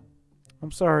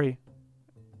 I'm sorry,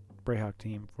 Brayhawk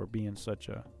team, for being such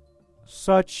a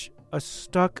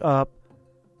stuck up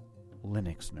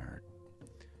Linux nerd.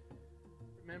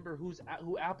 Remember who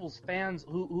Apple's fans,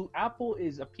 who Apple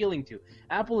is appealing to.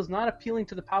 Apple is not appealing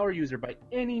to the power user by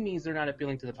any means. They're not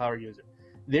appealing to the power user.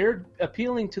 They're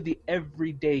appealing to the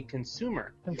everyday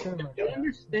consumer.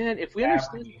 If we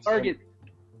understand the target,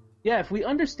 if we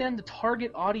understand the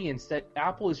target audience that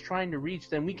Apple is trying to reach,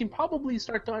 then we can probably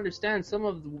start to understand some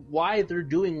of why they're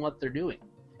doing what they're doing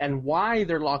and why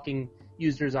they're locking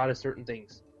users out of certain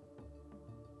things.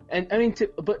 And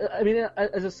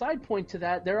as a side point to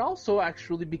that, they're also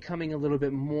actually becoming a little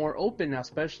bit more open now,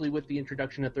 especially with the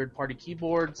introduction of third-party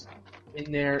keyboards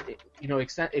in their,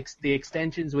 the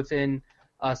extensions within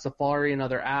Safari and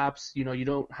other apps. You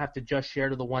don't have to just share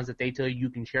to the ones that they tell you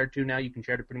can share to now. You can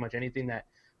share to pretty much anything that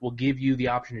will give you the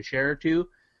option to share to.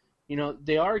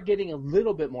 They are getting a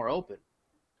little bit more open.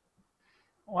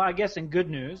 Well, I guess in good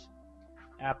news,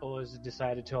 Apple has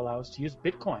decided to allow us to use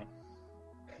Bitcoin.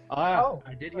 I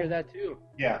did hear that too.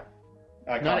 Yeah.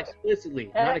 Not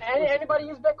explicitly. Not explicitly. Anybody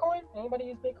use Bitcoin? Anybody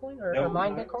use Bitcoin or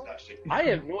mine Bitcoin? I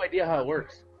have no idea how it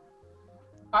works.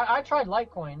 I tried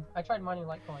Litecoin. I tried mining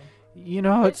Litecoin.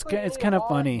 It's kind of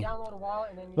funny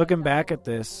looking back at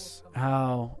this,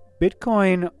 how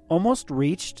Bitcoin almost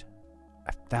reached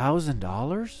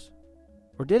 $1,000,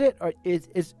 or did it? Or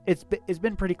it's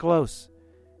been pretty close.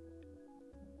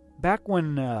 Back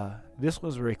when this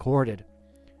was recorded,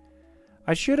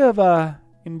 I should have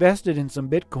invested in some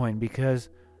Bitcoin because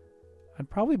I'd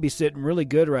probably be sitting really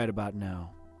good right about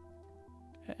now.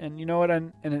 And you know what?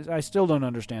 I still don't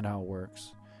understand how it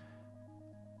works.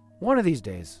 One of these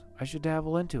days, I should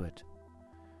dabble into it.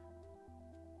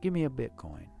 Give me a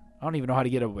Bitcoin. I don't even know how to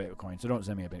get a Bitcoin, so don't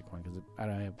send me a Bitcoin because I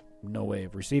have no way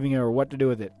of receiving it or what to do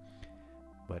with it.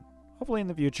 But hopefully in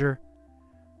the future,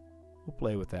 we'll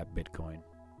play with that Bitcoin.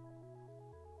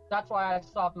 That's why I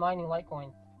stopped mining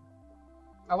Litecoin.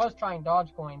 I was trying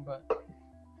Dogecoin, but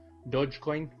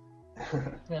Dogecoin?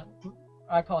 yeah,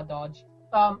 I call it Dodge.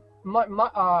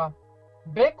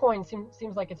 Bitcoin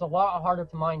seems like it's a lot harder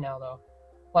to mine now, though.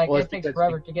 It takes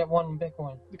forever to get one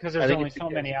Bitcoin. Because there's only so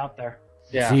many out there.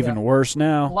 Yeah. It's even worse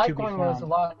now. Litecoin was a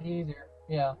lot easier.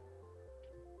 Yeah.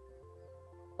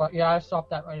 But yeah, I stopped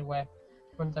that right away.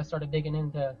 once I started digging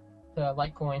into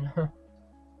Litecoin.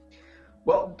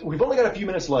 Well, we've only got a few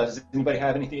minutes left. Does anybody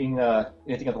have anything at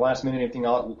the last minute, anything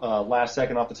last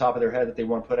second off the top of their head that they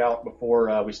want to put out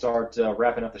before we start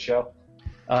wrapping up the show?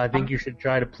 I think you should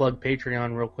try to plug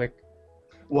Patreon real quick.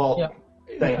 Well,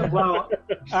 Yeah. Well,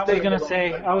 I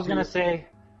was gonna say,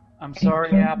 I'm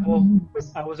sorry, Apple.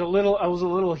 I was a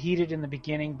little heated in the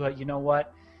beginning, but you know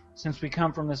what? Since we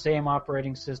come from the same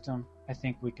operating system, I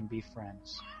think we can be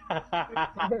friends. there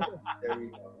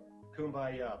you go.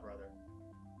 Kumbaya, brother.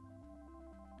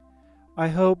 I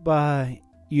hope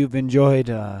you've enjoyed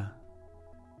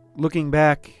looking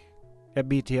back at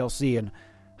BTLC and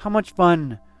how much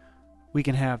fun we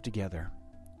can have together.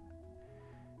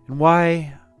 And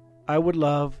why I would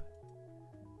love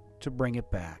to bring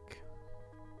it back.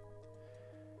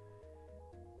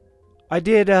 I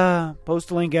did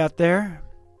post a link out there.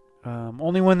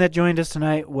 Only one that joined us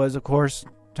tonight was, of course,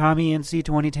 Tommy NC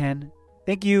 2010.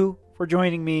 Thank you for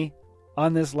joining me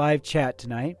on this live chat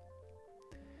tonight.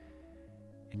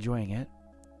 Enjoying it.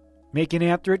 Making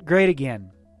After It great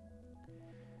again.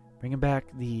 Bringing back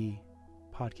the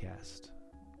podcast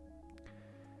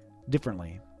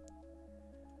differently.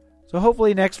 So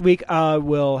hopefully next week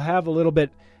we'll have a little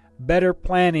bit better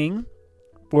planning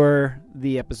for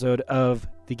the episode of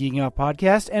the Geeking Off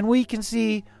Podcast, and we can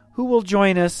see who will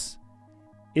join us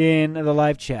in the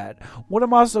live chat. What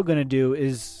I'm also going to do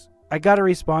is I got to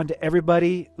respond to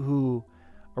everybody who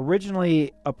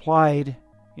originally applied,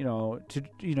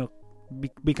 to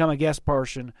become a guest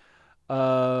portion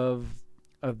of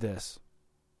this.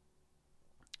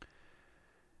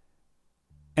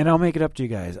 And I'll make it up to you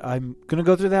guys. I'm going to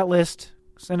go through that list,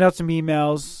 send out some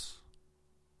emails.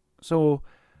 So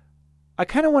I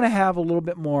kind of want to have a little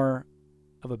bit more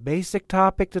of a basic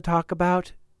topic to talk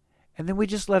about, and then we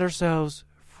just let ourselves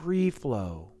free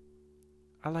flow.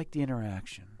 I like the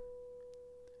interaction.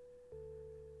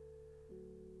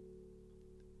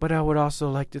 But I would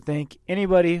also like to thank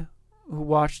anybody who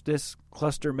watched this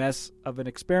cluster mess of an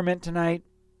experiment tonight.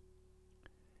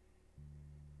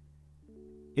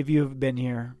 If you have been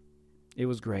here, it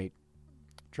was great.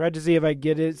 Tried to see if I could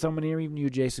get it. Somebody, or even you,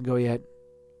 Jason, go yet.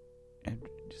 And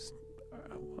just,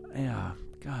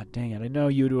 God dang it! I know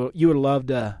you would love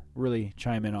to really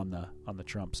chime in on the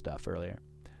Trump stuff earlier,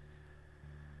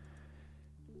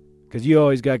 because you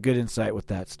always got good insight with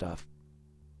that stuff.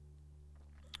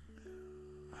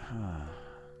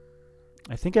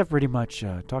 I think I've pretty much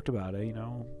talked about it.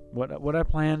 What I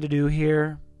plan to do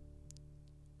here.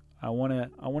 I want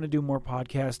to do more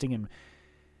podcasting and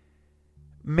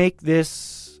make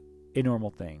this a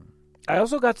normal thing. I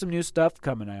also got some new stuff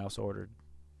coming. I also ordered.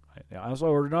 Not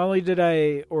only did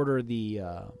I order the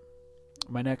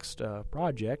my next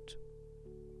project,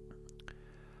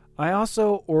 I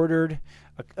also ordered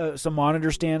some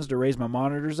monitor stands to raise my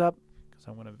monitors up, because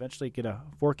I'm going to eventually get a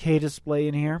 4K display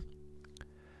in here.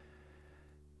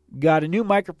 Got a new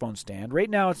microphone stand. Right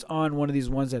now it's on one of these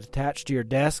ones that attach to your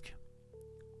desk,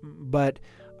 but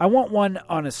I want one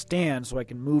on a stand so I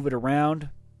can move it around,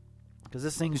 because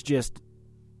this thing's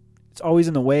it's always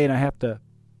in the way and I have to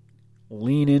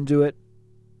lean into it.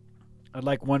 I'd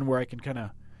like one where I can kind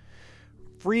of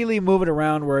freely move it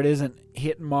around where it isn't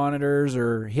hitting monitors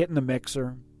or hitting the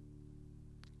mixer.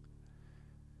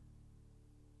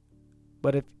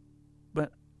 But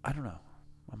I don't know.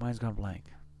 My mind's gone blank.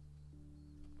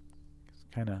 It's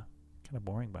kind of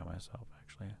boring by myself,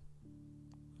 actually.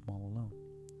 I'm all alone.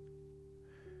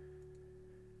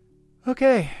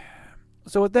 Okay.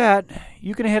 So with that,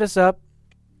 you can hit us up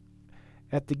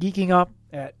at the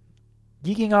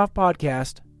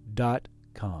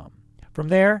geekingoffpodcast.com. From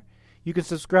there, you can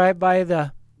subscribe via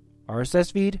the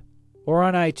RSS feed or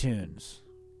on iTunes.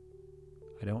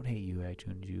 I don't hate you,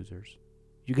 iTunes users.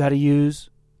 You got to use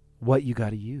what you got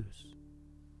to use.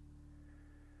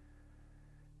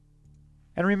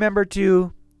 And remember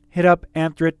to hit up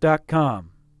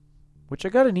Anthrit.com, which I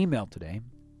got an email today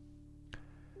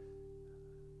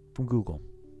from Google.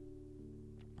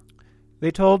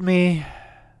 They told me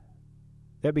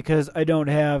that because I don't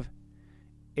have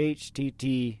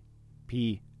HTTPS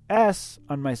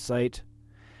on my site,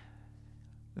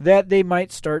 that they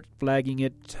might start flagging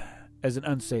it as an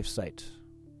unsafe site.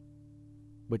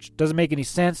 Which doesn't make any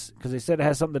sense, because they said it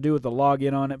has something to do with the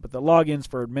login on it, but the login's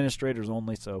for administrators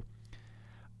only, so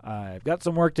I've got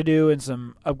some work to do and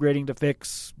some upgrading to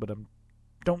fix, but I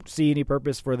don't see any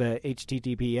purpose for the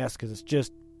HTTPS, because it's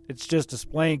just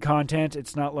displaying content.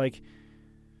 It's not like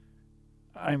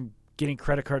I'm getting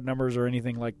credit card numbers or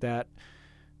anything like that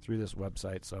through this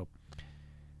website, so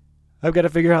I've got to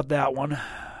figure out that one.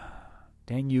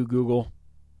 Dang you, Google.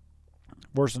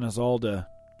 Forcing us all to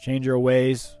change our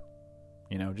ways.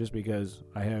 just because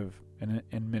I have an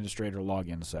administrator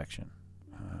login section.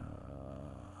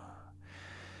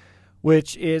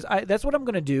 Which is, that's what I'm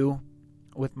going to do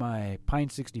with my Pine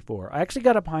 64. I actually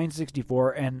got a Pine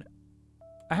 64, and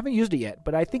I haven't used it yet,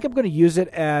 but I think I'm going to use it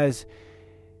as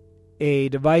a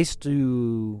device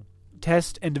to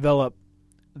test and develop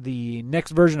the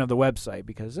next version of the website,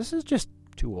 because this is just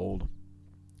too old.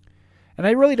 And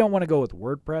I really don't want to go with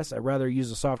WordPress. I'd rather use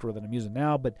the software that I'm using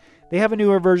now, but they have a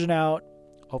newer version out.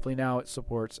 Hopefully now it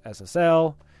supports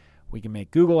SSL. We can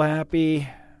make Google happy.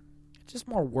 It's just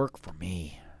more work for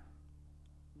me.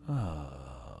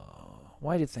 Oh,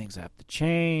 why do things have to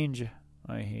change?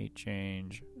 I hate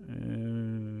change.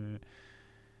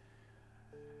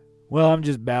 Well, I'm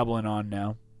just babbling on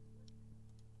now.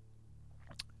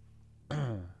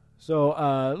 So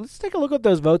let's take a look at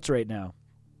those votes right now.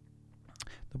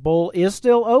 The poll is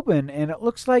still open, and it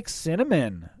looks like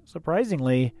Cinnamon,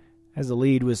 surprisingly, has the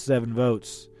lead with 7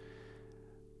 votes.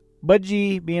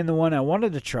 Budgie being the one I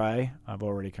wanted to try. I've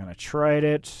already kind of tried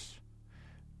it.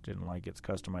 Didn't like its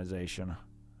customization.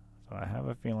 So I have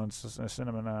a feeling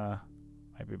Cinnamon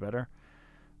might be better.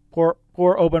 Poor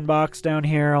Open Box down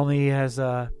here only has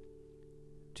 2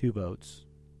 votes.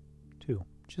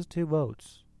 Just 2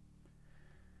 votes.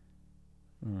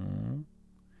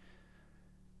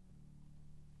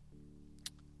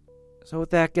 So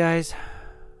with that, guys,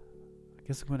 I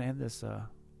guess I'm going to end this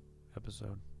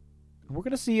episode. We're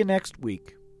going to see you next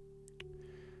week.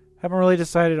 Haven't really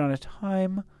decided on a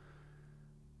time,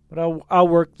 but I'll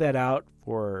work that out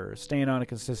for staying on a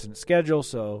consistent schedule,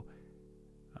 so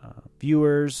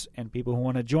viewers and people who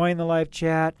want to join the live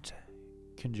chat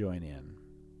can join in.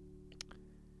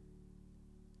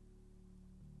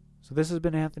 So this has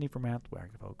been Anthony from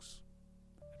Anthwag, folks.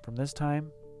 From this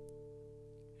time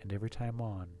and every time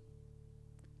on,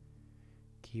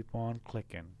 keep on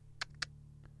clicking.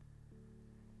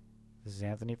 This is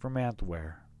Anthony from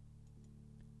Anthware,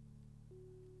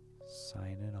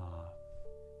 signing off.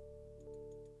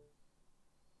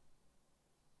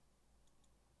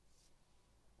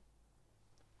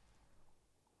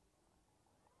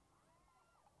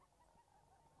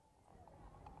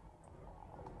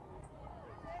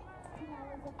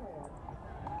 $2 a player.